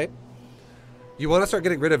supply, you want to start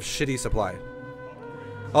getting rid of shitty supply.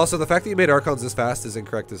 Also, the fact that you made Archons this fast is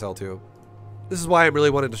incorrect as hell too. This is why I'm really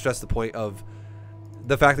wanting to stress the point of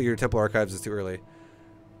the fact that your Templar Archives is too early.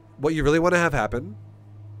 What you really want to have happen,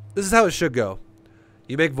 this is how it should go.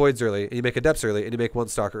 You make Voids early, and you make Adepts early, and you make one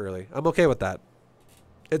Stalker early. I'm okay with that.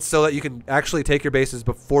 It's so that you can actually take your bases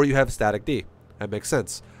before you have Static D. That makes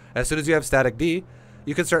sense. As soon as you have Static D,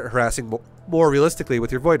 you can start harassing more realistically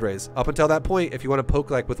with your Void Rays. Up until that point, if you want to poke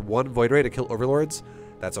like with one Void Ray to kill Overlords,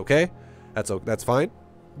 that's okay. That's fine.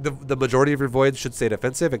 The majority of your Voids should stay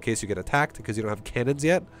defensive in case you get attacked, because you don't have cannons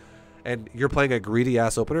yet. And you're playing a greedy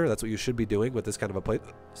ass opener. That's what you should be doing with this kind of a play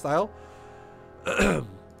style.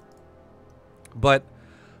 But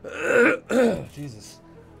Jesus.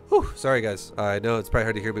 Whew, sorry guys. I know it's probably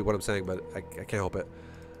hard to hear me what I'm saying, but I can't help it.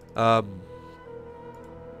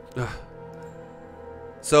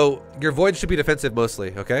 So your Void should be defensive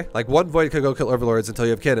mostly, okay? Like one Void could go kill Overlords until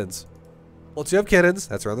you have cannons. Once you have cannons,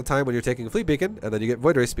 that's around the time when you're taking a Fleet Beacon, and then you get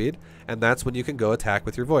Void Ray speed, and that's when you can go attack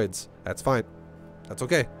with your Voids. That's fine. That's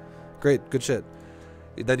okay. Great, good shit.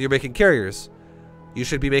 Then you're making carriers. You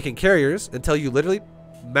should be making carriers until you literally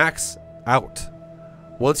max out.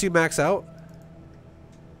 Once you max out,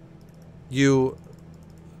 you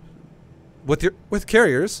with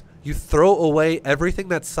carriers, you throw away everything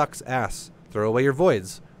that sucks ass. Throw away your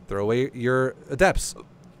Voids. Throw away your Adepts.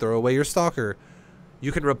 Throw away your Stalker.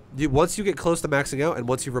 You can once you get close to maxing out, and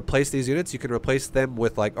once you replace these units, you can replace them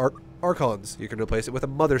with like Archons. You can replace it with a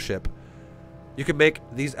Mothership. You can make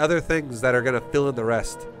these other things that are gonna fill in the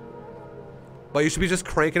rest. But you should be just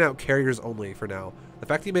cranking out carriers only for now. The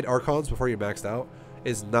fact that you made Archons before you maxed out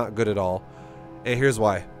is not good at all. And here's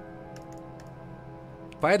why.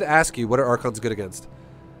 If I had to ask you, what are Archons good against?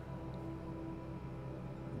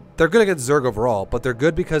 They're good against Zerg overall, but they're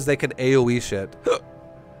good because they can AoE shit.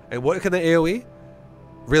 And what can they AoE?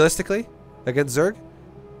 Realistically, against Zerg?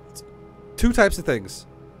 It's 2 types of things.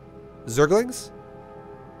 Zerglings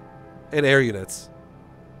and air units.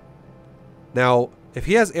 Now, if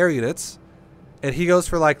he has air units, and he goes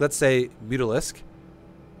for, like, let's say, Mutalisk,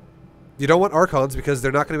 you don't want Archons because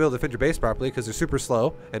they're not going to be able to defend your base properly because they're super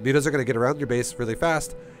slow, and Mutas are going to get around your base really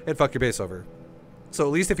fast and fuck your base over. So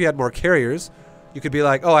at least if you had more carriers, you could be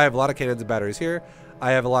like, oh, I have a lot of cannons and batteries here.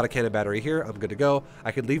 I have a lot of cannon battery here. I'm good to go.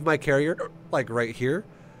 I could leave my carrier, like, right here.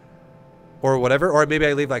 Or whatever. Or maybe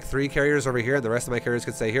I leave, like, 3 carriers over here, and the rest of my carriers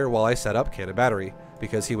could stay here while I set up cannon battery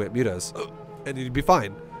because he went Mutas. And you'd be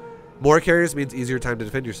fine. More carriers means easier time to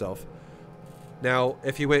defend yourself. Now,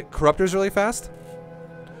 if you went Corruptors really fast,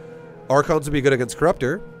 Archons would be good against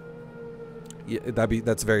Corruptor. Yeah,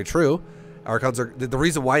 that's very true. Archons are the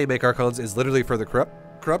reason why you make Archons is literally for the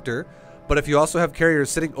Corruptor. But if you also have carriers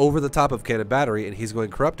sitting over the top of cannon battery and he's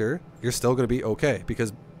going Corruptor, you're still going to be okay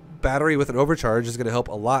because battery with an overcharge is going to help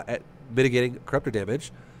a lot at mitigating Corruptor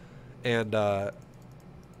damage, and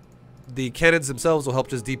the cannons themselves will help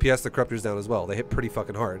just DPS the Corruptors down as well. They hit pretty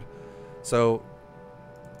fucking hard, so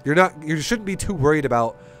you shouldn't be too worried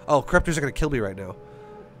about, oh, Corruptors are going to kill me right now.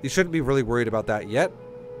 You shouldn't be really worried about that yet.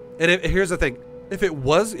 And here's the thing.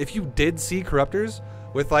 If you did see Corruptors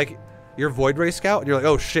with, like, your Void Ray Scout, and you're like,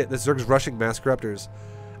 oh shit, this Zerg's rushing mass Corruptors,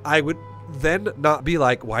 I would then not be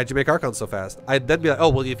like, why'd you make Archons so fast? I'd then be like, oh,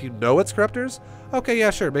 well, if you know it's Corruptors, okay, yeah,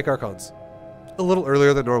 sure, make Archons. A little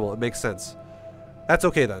earlier than normal. It makes sense. That's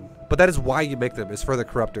okay then. But that is why you make them, is for the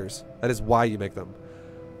Corruptors. That is why you make them.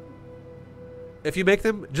 If you make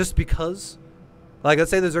them just because, like,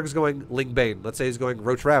 let's say the Zerg's going Ling Bane. Let's say he's going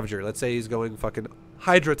Roach Ravager. Let's say he's going fucking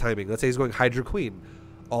Hydra timing. Let's say he's going Hydra Queen.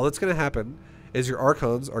 All that's going to happen is your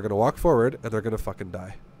Archons are going to walk forward and they're going to fucking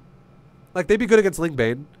die. Like, they'd be good against Ling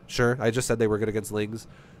Bane. Sure, I just said they were good against Lings.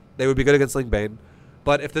 They would be good against Ling Bane.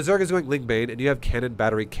 But if the Zerg is going Ling Bane and you have cannon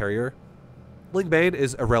battery carrier, Ling Bane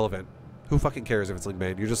is irrelevant. Who fucking cares if it's Ling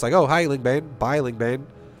Bane? You're just like, oh, hi, Ling Bane. Bye, Ling Bane.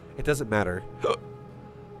 It doesn't matter.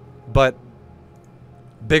 But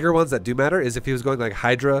bigger ones that do matter is if he was going like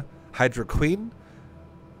Hydra Queen,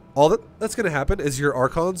 all that's going to happen is your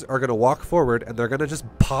Archons are going to walk forward and they're going to just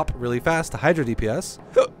pop really fast to Hydra DPS.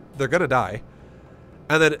 They're going to die.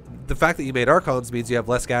 And then the fact that you made Archons means you have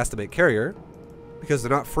less gas to make carrier because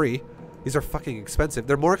they're not free. These are fucking expensive.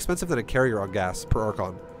 They're more expensive than a carrier on gas per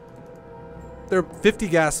Archon. They're 50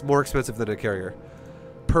 gas more expensive than a carrier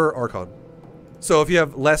per Archon. So if you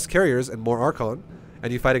have less carriers and more Archon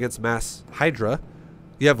and you fight against mass Hydra,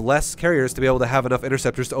 you have less carriers to be able to have enough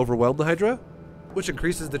interceptors to overwhelm the Hydra, which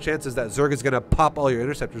increases the chances that Zerg is going to pop all your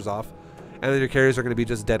interceptors off and then your carriers are going to be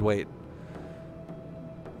just dead weight.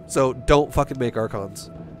 So don't fucking make Archons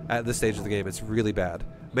at this stage of the game. It's really bad.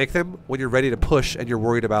 Make them when you're ready to push and you're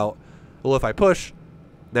worried about, well, if I push,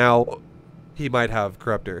 now he might have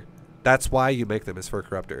Corruptor. That's why you make them, is for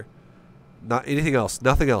Corruptor. Not anything else.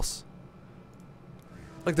 Nothing else.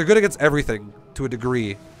 Like, they're good against everything to a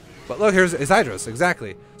degree. But look, here's Hydras.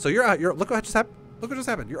 Exactly. So look what just happened. Look what just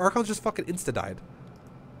happened. Your Archons just fucking insta-died.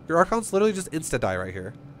 Your Archons literally just insta-die right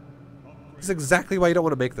here. This is exactly why you don't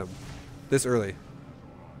want to make them this early.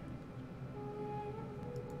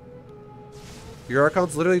 Your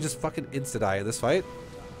Archons literally just fucking insta-die in this fight.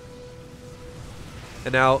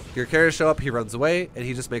 And now your carriers show up, he runs away, and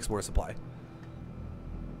he just makes more supply.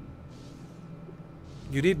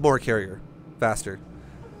 You need more carrier. Faster.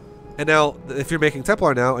 And now, if you're making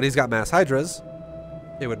Templar now, and he's got mass Hydras,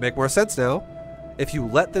 it would make more sense now if you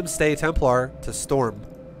let them stay Templar to Storm.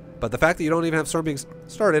 But the fact that you don't even have Storm being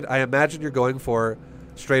started, I imagine you're going for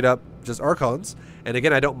straight up just Archons. And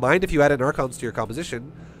again, I don't mind if you add in Archons to your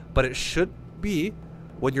composition, but it should be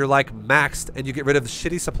when you're like maxed and you get rid of the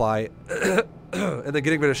shitty supply and then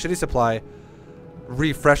getting rid of shitty supply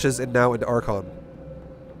refreshes it now into Archon.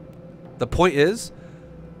 The point is,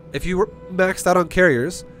 if you were maxed out on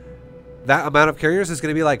carriers, that amount of carriers is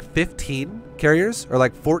going to be like 15 carriers or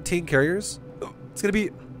like 14 carriers. It's going to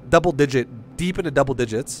be double digit, deep into double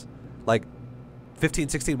digits, like 15,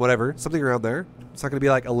 16, whatever, something around there. It's not going to be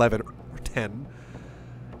like 11 or 10.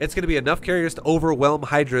 It's going to be enough carriers to overwhelm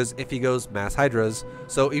Hydras if he goes mass Hydras.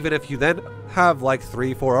 So even if you then have like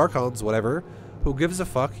 3, 4 Archons, whatever, who gives a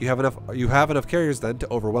fuck? You have enough carriers then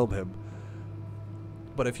to overwhelm him.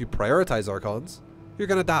 But if you prioritize Archons, you're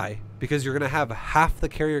going to die because you're going to have half the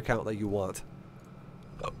carrier count that you want.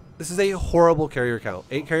 This is a horrible carrier count.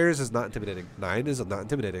 8 carriers is not intimidating. 9 is not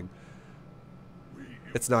intimidating.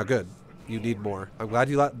 It's not good. You need more. I'm glad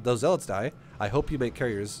you let those zealots die. I hope you make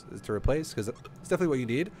carriers to replace because it's definitely what you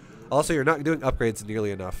need. Also, you're not doing upgrades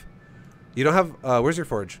nearly enough. You don't have... where's your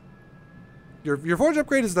forge? Your forge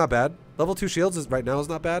upgrade is not bad. Level 2 shields is right now is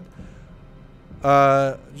not bad.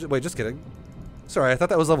 Wait, just kidding. Sorry, I thought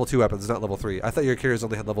that was level 2 weapons, not level 3. I thought your carriers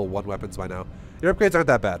only had level 1 weapons by now. Your upgrades aren't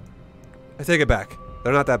that bad. I take it back.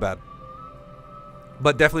 They're not that bad.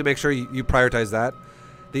 But definitely make sure you prioritize that.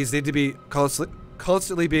 These need to be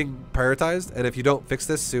constantly being prioritized, and if you don't fix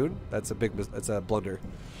this soon, that's a blunder.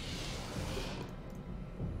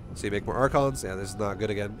 So you make more Archons. Yeah, this is not good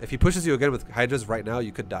again. If he pushes you again with Hydras right now,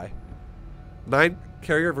 you could die. 9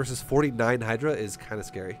 carrier versus 49 Hydra is kind of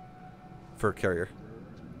scary for carrier.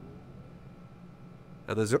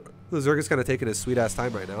 And the Zerg is kind of taking his sweet ass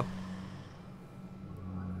time right now.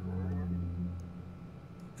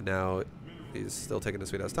 And now he's still taking his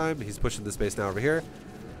sweet ass time. He's pushing this base now over here.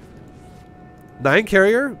 9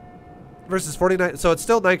 carrier versus 49. So it's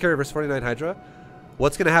still 9 carrier versus 49 Hydra.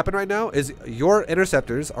 What's going to happen right now is your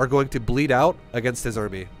interceptors are going to bleed out against his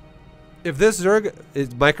army. If this Zerg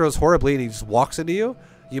micros horribly and he just walks into you,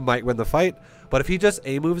 you might win the fight. But if he just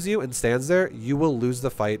A-moves you and stands there, you will lose the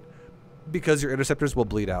fight because your interceptors will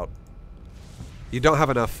bleed out. You don't have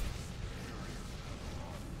enough.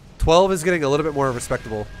 12 is getting a little bit more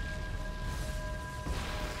respectable.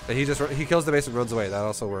 And he kills the base and runs away. That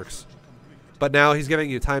also works. But now he's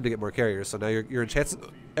giving you time to get more carriers. So now you're in chance.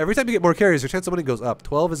 Every time you get more carriers, your chance of winning goes up.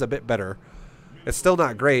 12 is a bit better. It's still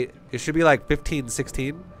not great. It should be like 15,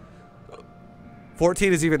 16.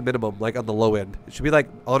 14 is even minimum, like on the low end. It should be like,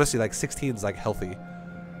 honestly, like 16 is like healthy.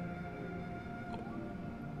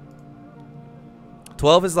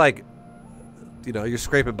 12 is like, you know, you're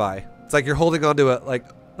scraping by. It's like you're holding onto a, like,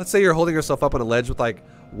 let's say you're holding yourself up on a ledge with like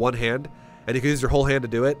one hand, and you can use your whole hand to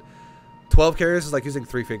do it. 12 carriers is like using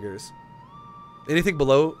 3 fingers. Anything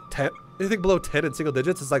below 10 in single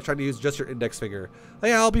digits is like trying to use just your index finger. Oh,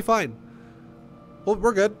 yeah, I'll be fine. Well,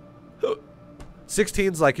 we're good.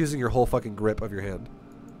 16 is like using your whole fucking grip of your hand.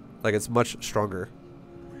 Like, it's much stronger.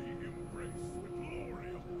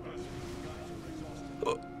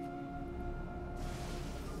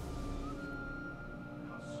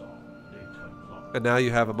 And now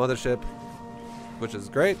you have a mothership, which is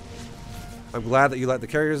great. I'm glad that you let the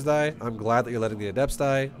carriers die. I'm glad that you're letting the adepts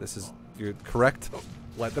die. You're correct.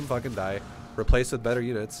 Let them fucking die. Replace with better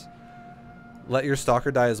units. Let your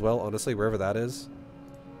stalker die as well, honestly, wherever that is.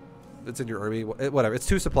 It's in your army. Whatever. It's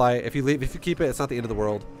 2 supply. If you keep it, it's not the end of the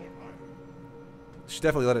world. You should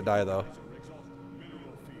definitely let it die, though.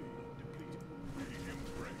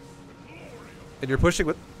 And you're pushing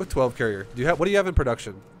with 12 carrier. What do you have in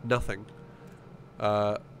production? Nothing.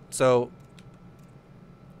 So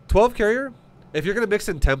 12 carrier, if you're going to mix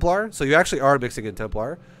in Templar, so you actually are mixing in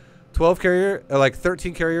Templar, 12 carrier, like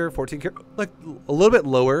 13 carrier, 14 carrier, like a little bit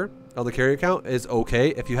lower on the carrier count is okay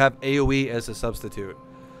if you have AoE as a substitute.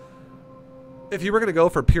 If you were going to go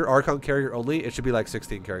for pure Archon carrier only, it should be like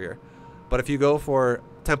 16 carrier. But if you go for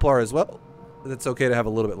Templar as well, it's okay to have a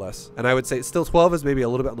little bit less. And I would say still 12 is maybe a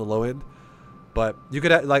little bit on the low end. But you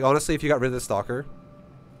could, like, honestly, if you got rid of the Stalker,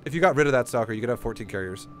 if you got rid of that Stalker, you could have 14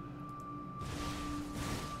 carriers.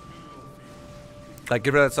 Like,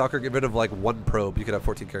 get rid of that Stalker, get rid of, like, 1 probe, you could have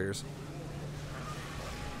 14 carriers.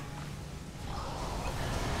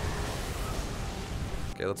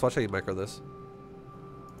 Okay, let's watch how you micro this.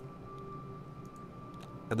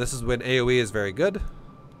 And this is when AoE is very good.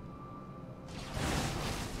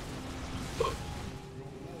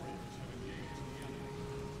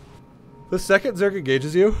 The second Zerg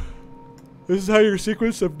engages you, this is how your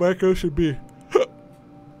sequence of micro should be.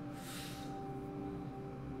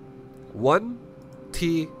 1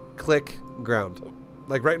 T click ground.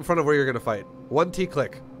 Like right in front of where you're going to fight. 1 T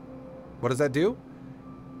click. What does that do?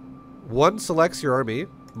 1 selects your army.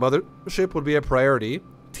 Mothership would be a priority.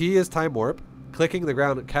 T is time warp. Clicking the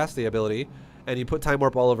ground, cast the ability, and you put time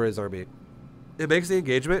warp all over his army. It makes the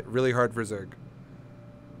engagement really hard for Zerg.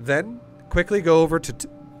 Then quickly go over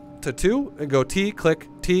to 2 and go T click,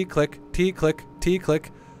 T click, T click, T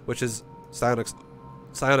click, which is Psionic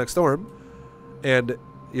Storm, and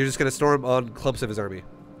you're just gonna storm on clumps of his army.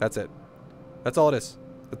 That's it. That's all it is.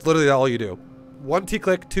 That's literally all you do. 1 T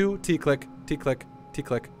click, 2 T click, T click, T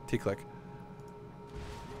click, T click.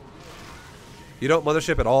 You don't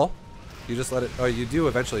mothership at all. You just let it. Oh, you do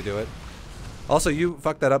eventually do it. Also, you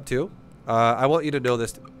fucked that up too. I want you to know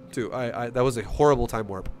this too. That was a horrible time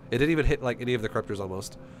warp. It didn't even hit like any of the corruptors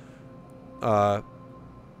almost.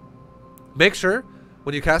 Make sure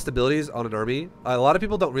when you cast abilities on an army, a lot of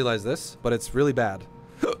people don't realize this, but it's really bad.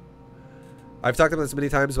 I've talked about this many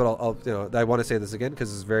times, but I want to say this again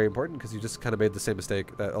because it's very important because you just kind of made the same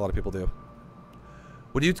mistake that a lot of people do.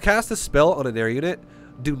 When you cast a spell on an air unit,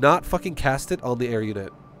 do not fucking cast it on the air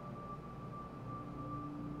unit.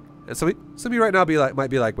 And some of you right now might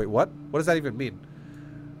be like, wait, what? What does that even mean?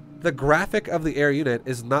 The graphic of the air unit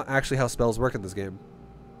is not actually how spells work in this game.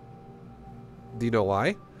 Do you know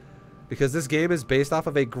why? Because this game is based off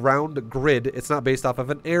of a ground grid. It's not based off of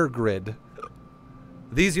an air grid.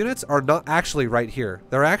 These units are not actually right here.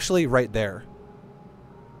 They're actually right there.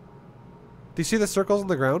 Do you see the circles on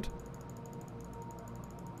the ground?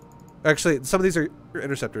 Actually, some of these are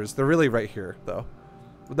interceptors. They're really right here, though.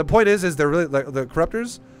 The point is they're really, like, the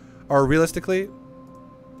corruptors are realistically,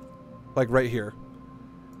 like, right here.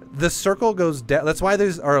 The circle goes down. That's why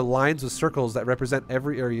these are lines with circles that represent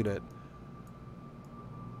every air unit.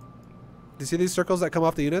 Do you see these circles that come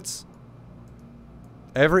off the units?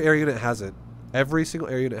 Every air unit has it. Every single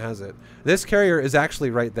air unit has it. This carrier is actually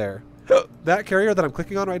right there. That carrier that I'm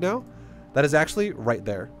clicking on right now, that is actually right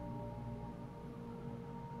there.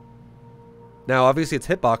 Now, obviously, its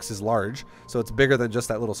hitbox is large, so it's bigger than just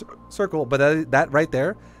that little circle. But that right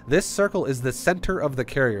there, this circle is the center of the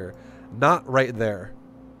carrier, not right there.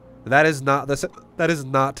 That is not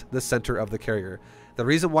the center of the carrier. The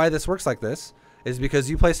reason why this works like this is because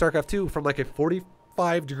you play StarCraft 2 from like a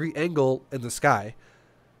 45-degree angle in the sky.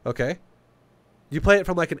 Okay? You play it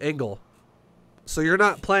from like an angle. So you're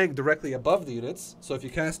not playing directly above the units. So if you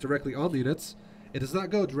cast directly on the units, it does not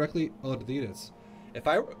go directly onto the units. If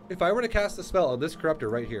I were to cast a spell on this corruptor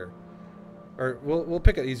right here, or we'll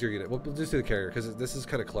pick an easier unit. We'll just do the carrier because this is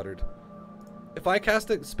kind of cluttered. If I cast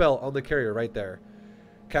a spell on the carrier right there,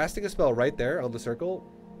 casting a spell right there on the circle,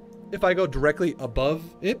 if I go directly above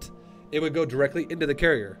it, it would go directly into the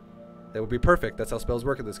carrier. That would be perfect. That's how spells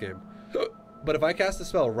work in this game. But if I cast a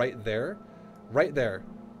spell right there,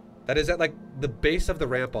 that is at like the base of the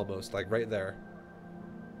ramp almost, like right there.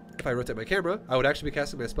 If I rotate my camera, I would actually be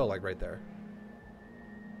casting my spell like right there.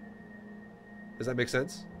 Does that make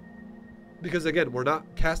sense? Because again, we're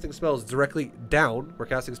not casting spells directly down. We're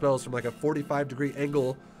casting spells from like a 45-degree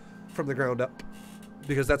angle from the ground up.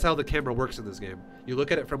 Because that's how the camera works in this game. You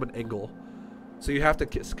look at it from an angle. So you have to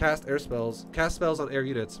cast spells on air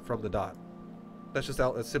units from the dot. That's just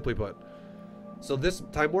how, that's simply put. So this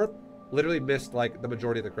Time Warp literally missed like the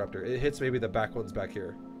majority of the corruptor. It hits maybe the back ones back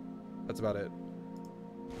here. That's about it.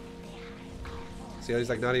 See how he's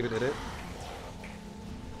like not even in it?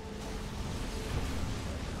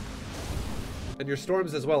 And your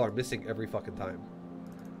storms as well are missing every fucking time.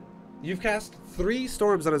 You've cast 3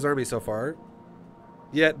 storms on his army so far.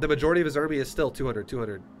 Yet the majority of his army is still 200,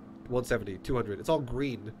 200, 170, 200. It's all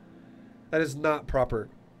green. That is not proper.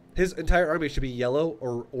 His entire army should be yellow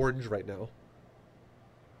or orange right now.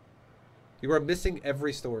 You are missing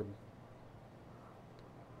every storm.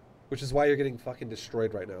 Which is why you're getting fucking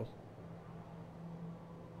destroyed right now.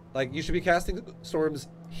 Like, you should be casting storms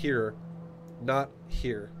here, not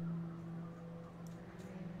here.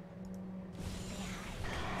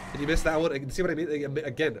 And you missed that one. You can see what I mean?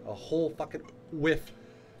 Again, a whole fucking whiff.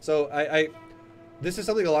 So this is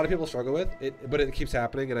something a lot of people struggle with, but it keeps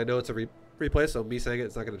happening, and I know it's a replay, so me saying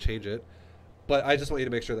it's not going to change it. But I just want you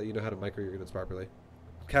to make sure that you know how to micro your units properly.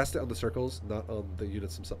 Cast it on the circles, not on the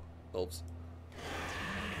units themselves.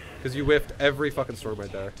 Because you whiffed every fucking storm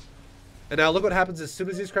right there. And now look what happens as soon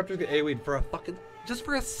as these corruptors get AoE'd for a fucking, just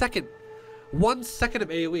for a second. 1 second of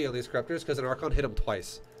AoE on these corruptors because an Archon hit them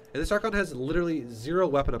twice. And this Archon has literally zero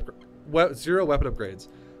weapon upgrades.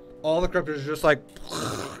 All the corruptors are just like,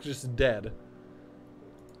 just dead.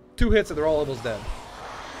 2 hits and they're all almost dead.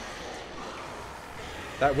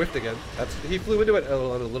 That whiffed again. He flew into it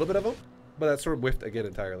on a little bit of them, but that storm whiffed again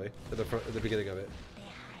entirely at the beginning of it.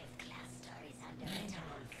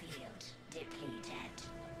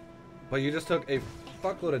 But you just took a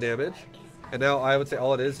fuckload of damage, and now I would say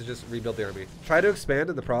all it is just rebuild the army. Try to expand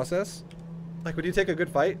in the process. Like when you take a good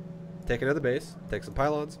fight, take another base, take some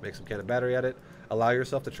pylons, make some cannon battery at it, allow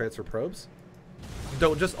yourself to transfer probes.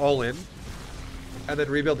 Don't just all in, and then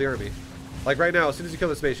rebuild the army. Like right now, as soon as you kill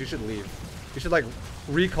this base, you should leave. You should like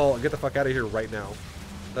recall and get the fuck out of here right now.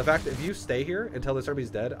 The fact that if you stay here until this army's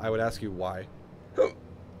dead, I would ask you why.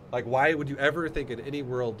 Like why would you ever think in any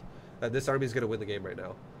world that this army's gonna win the game right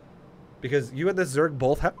now? Because you and this Zerg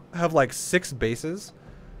both have like 6 bases,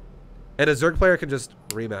 and a Zerg player can just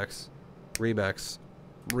remax. And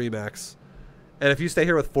if you stay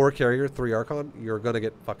here with 4 carrier, 3 Archon, you're gonna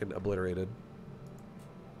get fucking obliterated.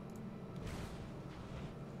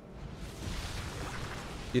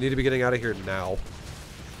 You need to be getting out of here now.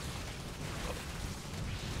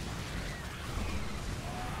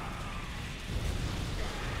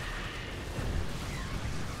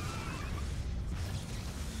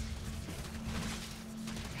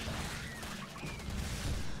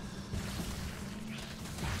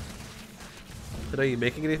 And are you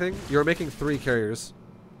making anything? You're making 3 carriers.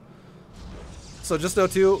 So just know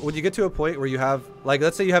too, when you get to a point where you have, like,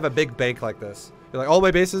 let's say you have a big bank like this. You're like, all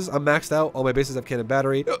my bases, I'm maxed out. All my bases have cannon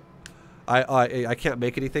battery. I can't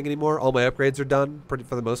make anything anymore. All my upgrades are done for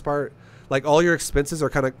the most part. Like, all your expenses are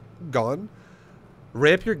kind of gone.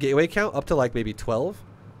 Ramp your gateway count up to like maybe 12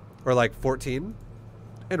 or like 14,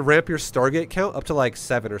 and ramp your Stargate count up to like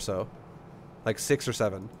 7 or so, like 6 or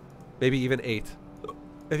 7, maybe even 8.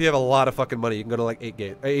 If you have a lot of fucking money, you can go to like 8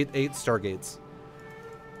 Stargates.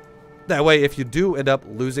 That way, if you do end up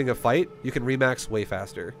losing a fight, you can remax way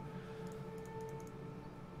faster.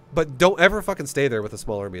 But don't ever fucking stay there with a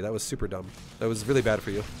small army. That was super dumb. That was really bad for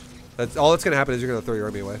you. That's all that's gonna happen is you're gonna throw your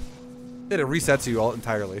army away, and it resets you all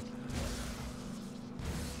entirely.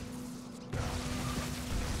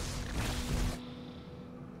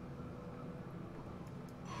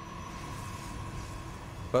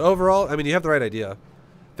 But overall, I mean, you have the right idea.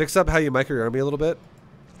 Fix up how you micro your army a little bit.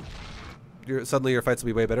 Suddenly your fights will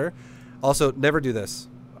be way better. Also, never do this.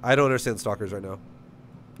 I don't understand stalkers right now.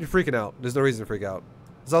 You're freaking out. There's no reason to freak out.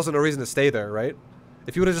 There's also no reason to stay there, right?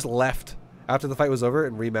 If you would have just left after the fight was over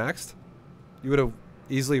and remaxed, you would have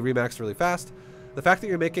easily remaxed really fast. The fact that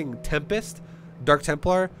you're making Tempest, Dark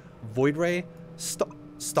Templar, Void Ray,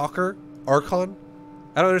 Stalker, Archon,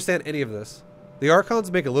 I don't understand any of this. The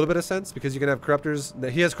Archons make a little bit of sense because you can have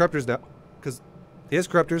Corruptors. He has Corruptors now because he has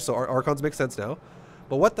Corruptors, so Archons make sense now.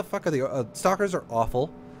 But what the fuck are the Stalkers are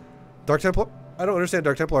awful. Dark Templar, I don't understand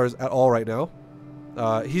Dark Templars at all right now.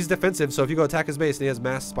 He's defensive, so if you go attack his base and he has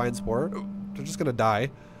Mass Spine Spore, they're just gonna die.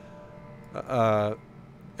 And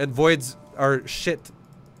Voids are shit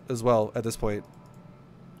as well at this point.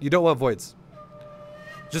 You don't want Voids.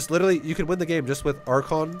 Just literally, you can win the game just with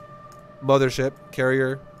Archon, Mothership,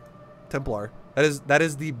 Carrier, Templar. That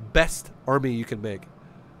is the best army you can make.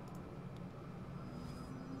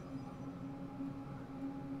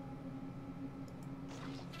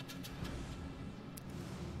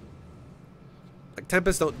 Like,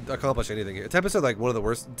 Tempest don't accomplish anything here. Tempest are like one of the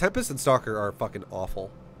worst. Tempest and Stalker are fucking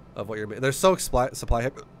awful of what you're making. They're so supply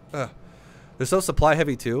heavy. They're so supply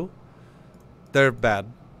heavy too. They're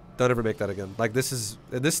bad. Don't ever make that again. Like, this is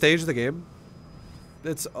in this stage of the game,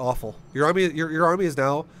 it's awful. Your army is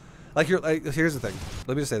now like here's the thing.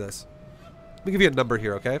 Let me just say this. Let me give you a number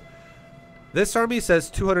here, okay? This army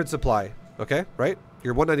says 200 supply, okay? Right?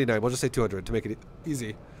 You're 199. We'll just say 200 to make it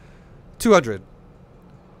easy. 200.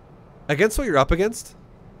 Against what you're up against,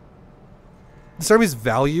 this army's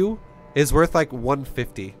value is worth like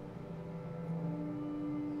 150.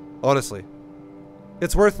 Honestly.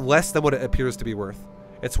 It's worth less than what it appears to be worth.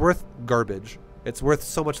 It's worth garbage. It's worth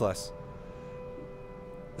so much less.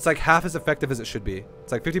 It's like half as effective as it should be.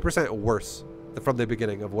 It's like 50% worse from the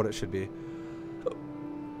beginning of what it should be.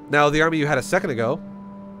 Now, the army you had a second ago,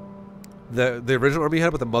 the original army you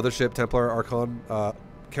had with the Mothership, Templar, Archon,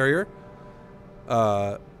 Carrier,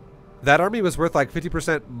 that army was worth like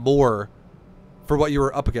 50% more for what you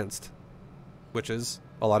were up against, which is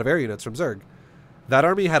a lot of air units from Zerg. That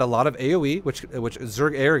army had a lot of AoE, which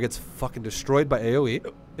Zerg air gets fucking destroyed by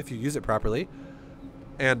AoE if you use it properly,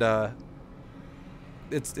 and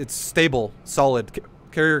it's stable, solid,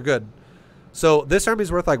 carrier good. So this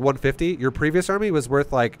army's worth like 150. Your previous army was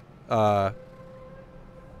worth like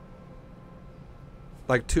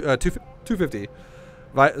 250.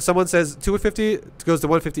 Someone says 250 goes to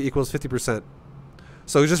 150 equals 50%.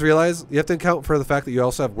 So you just realize you have to account for the fact that you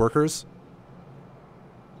also have workers.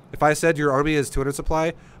 If I said your army is 200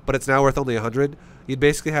 supply, but it's now worth only 100, you'd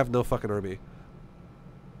basically have no fucking army.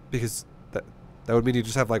 Because that would mean you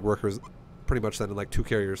just have like workers pretty much then, and like 2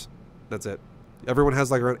 carriers. That's it. Everyone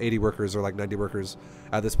has like around 80 workers or like 90 workers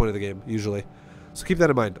at this point of the game, usually. So keep that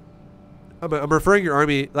in mind. I'm referring your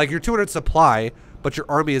army, like your 200 supply, but your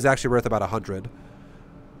army is actually worth about 100.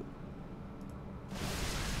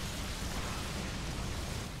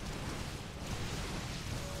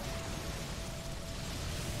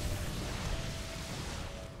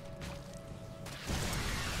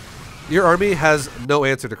 Your army has no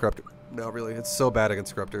answer to Corruptor. No, really. It's so bad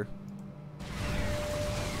against Corruptor.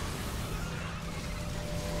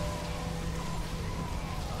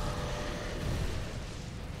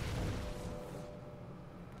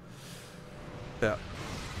 Yeah.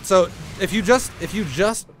 So if you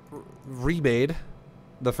just remade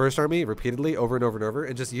the first army repeatedly over and over and over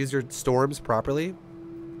and just use your storms properly,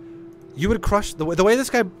 you would crush the way this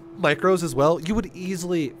guy micros as well. You would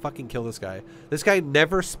easily fucking kill this guy. This guy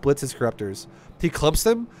never splits his Corruptors. He clumps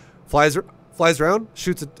them, flies around,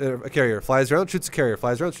 shoots a carrier, flies around, shoots a carrier,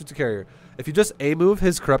 flies around, shoots a carrier. If you just A-move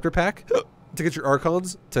his Corruptor pack to get your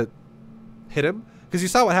Archons to hit him, because you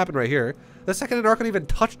saw what happened right here. The second an Archon even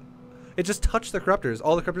touched, it just touched the Corruptors.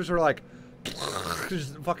 All the Corruptors were like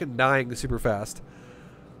just fucking dying super fast.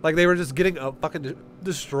 Like they were just getting fucking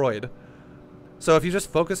destroyed. So if you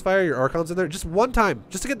just focus fire your Archons in there, just one time,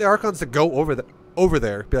 just to get the Archons to go over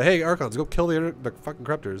there. Be like, hey, Archons, go kill the fucking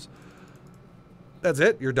Corruptors. That's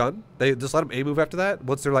it. You're done. They just let them A move after that.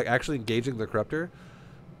 Once they're like actually engaging the Corruptor.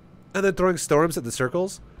 And then throwing storms at the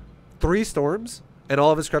circles. 3 storms, and all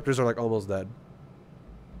of his Corruptors are like almost dead.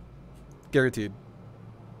 Guaranteed.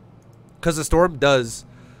 Because the storm does...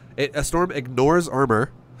 a storm ignores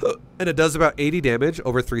armor, and it does about 80 damage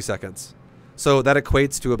over 3 seconds. So that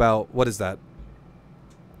equates to about... what is that?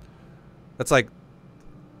 That's like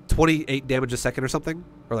 28 damage a second or something?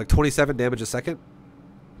 Or like 27 damage a second?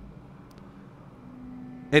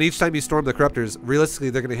 And each time you storm the Corruptors, realistically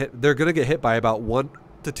they're gonna get hit by about 1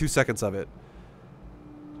 to 2 seconds of it.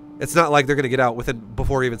 It's not like they're gonna get out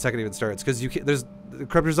before even second even starts, because the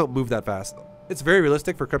Corruptors don't move that fast. It's very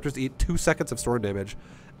realistic for Corruptors to eat 2 seconds of storm damage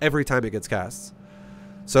every time it gets cast.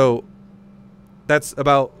 So that's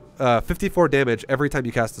about 54 damage every time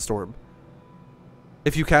you cast a storm.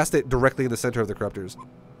 If you cast it directly in the center of the Corruptors.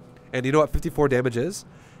 And you know what 54 damage is?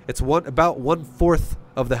 It's about 1/4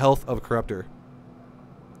 of the health of a Corruptor.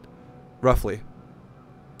 Roughly.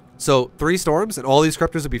 So 3 storms and all these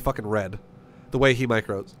Corruptors would be fucking red. The way he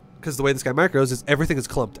micros. Because the way this guy micros is everything is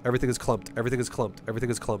clumped. Everything is clumped. Everything is clumped. Everything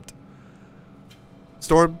is clumped.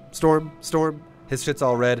 Storm, storm, storm. His shit's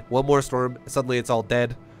all red. One more storm. Suddenly it's all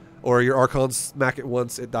dead. Or your Archons smack it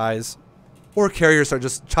once. It dies. Or carriers start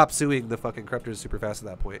just chop sueying the fucking Corruptors super fast at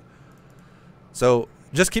that point. So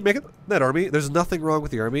just keep making that army. There's nothing wrong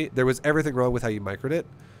with the army. There was everything wrong with how you microed it.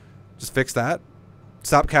 Just fix that.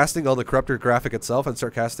 Stop casting on the Corruptor graphic itself and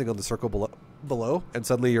start casting on the circle below. And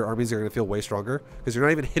suddenly your armies are going to feel way stronger. Because you're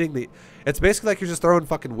not even hitting the... It's basically like you're just throwing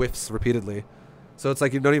fucking whiffs repeatedly. So it's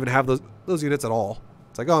like you don't even have those units at all.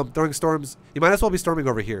 It's like, oh, I'm throwing storms. You might as well be storming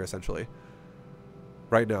over here, essentially.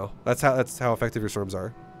 Right now. That's how effective your storms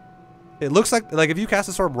are. It looks like if you cast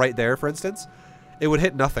a storm right there, for instance, it would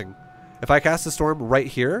hit nothing. If I cast a storm right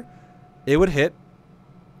here, it would hit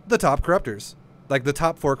the top Corruptors. Like the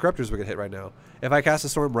top 4 Corruptors we could hit right now. If I cast a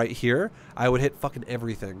storm right here, I would hit fucking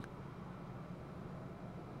everything.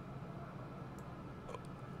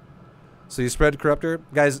 So you spread Corruptor.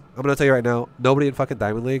 Guys, I'm going to tell you right now, nobody in fucking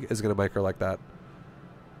Diamond League is going to micro like that.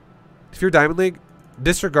 If you're Diamond League,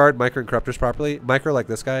 disregard microing Corruptors properly. Micro like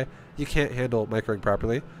this guy, you can't handle microing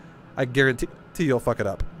properly. I guarantee you'll fuck it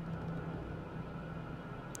up.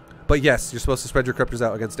 But yes, you're supposed to spread your Corruptors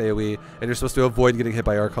out against AoE, and you're supposed to avoid getting hit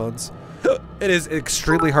by Archons. It is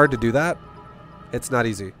extremely hard to do that. It's not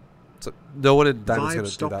easy. So no one in Diamond's going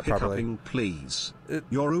to do that properly. Hiccuping, please.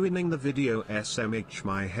 You're ruining the video, SMH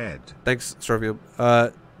my head. Thanks, Strovium.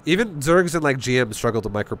 Even Zergs and like GM struggle to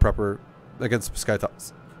micro proper against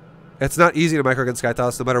skytoss. It's not easy to micro against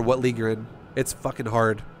skytoss no matter what league you're in. It's fucking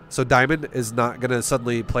hard. So Diamond is not going to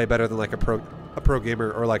suddenly play better than like a pro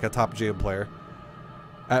gamer or like a top GM player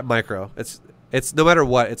at micro. It's no matter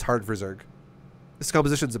what, it's hard for Zerg. This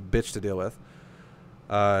composition's a bitch to deal with.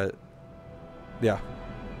 Yeah.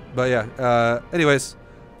 But yeah, anyways,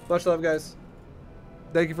 much love, guys.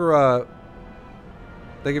 Thank you for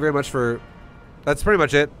thank you very much for... That's pretty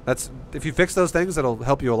much it. If you fix those things, it'll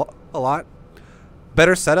help you a lot.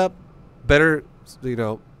 Better setup, better, you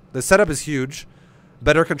know, the setup is huge.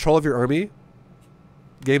 Better control of your army.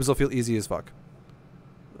 Games will feel easy as fuck.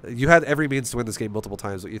 You had every means to win this game multiple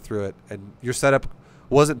times, but you threw it, and your setup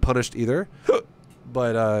wasn't punished either.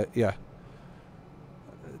 But yeah,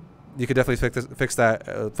 you could definitely fix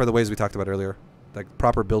that for the ways we talked about earlier, like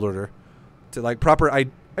proper build order, to like proper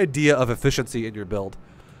idea of efficiency in your build.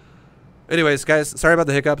 Anyways, guys, sorry about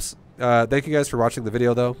the hiccups. Thank you guys for watching the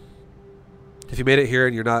video, though. If you made it here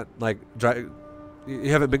and you're not like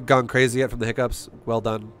you haven't gone crazy yet from the hiccups, well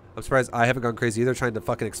done. I'm surprised I haven't gone crazy either trying to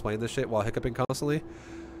fucking explain this shit while hiccuping constantly.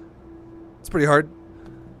 It's pretty hard.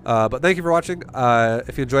 But thank you for watching.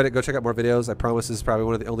 If you enjoyed it, go check out more videos. I promise this is probably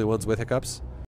one of the only ones with hiccups.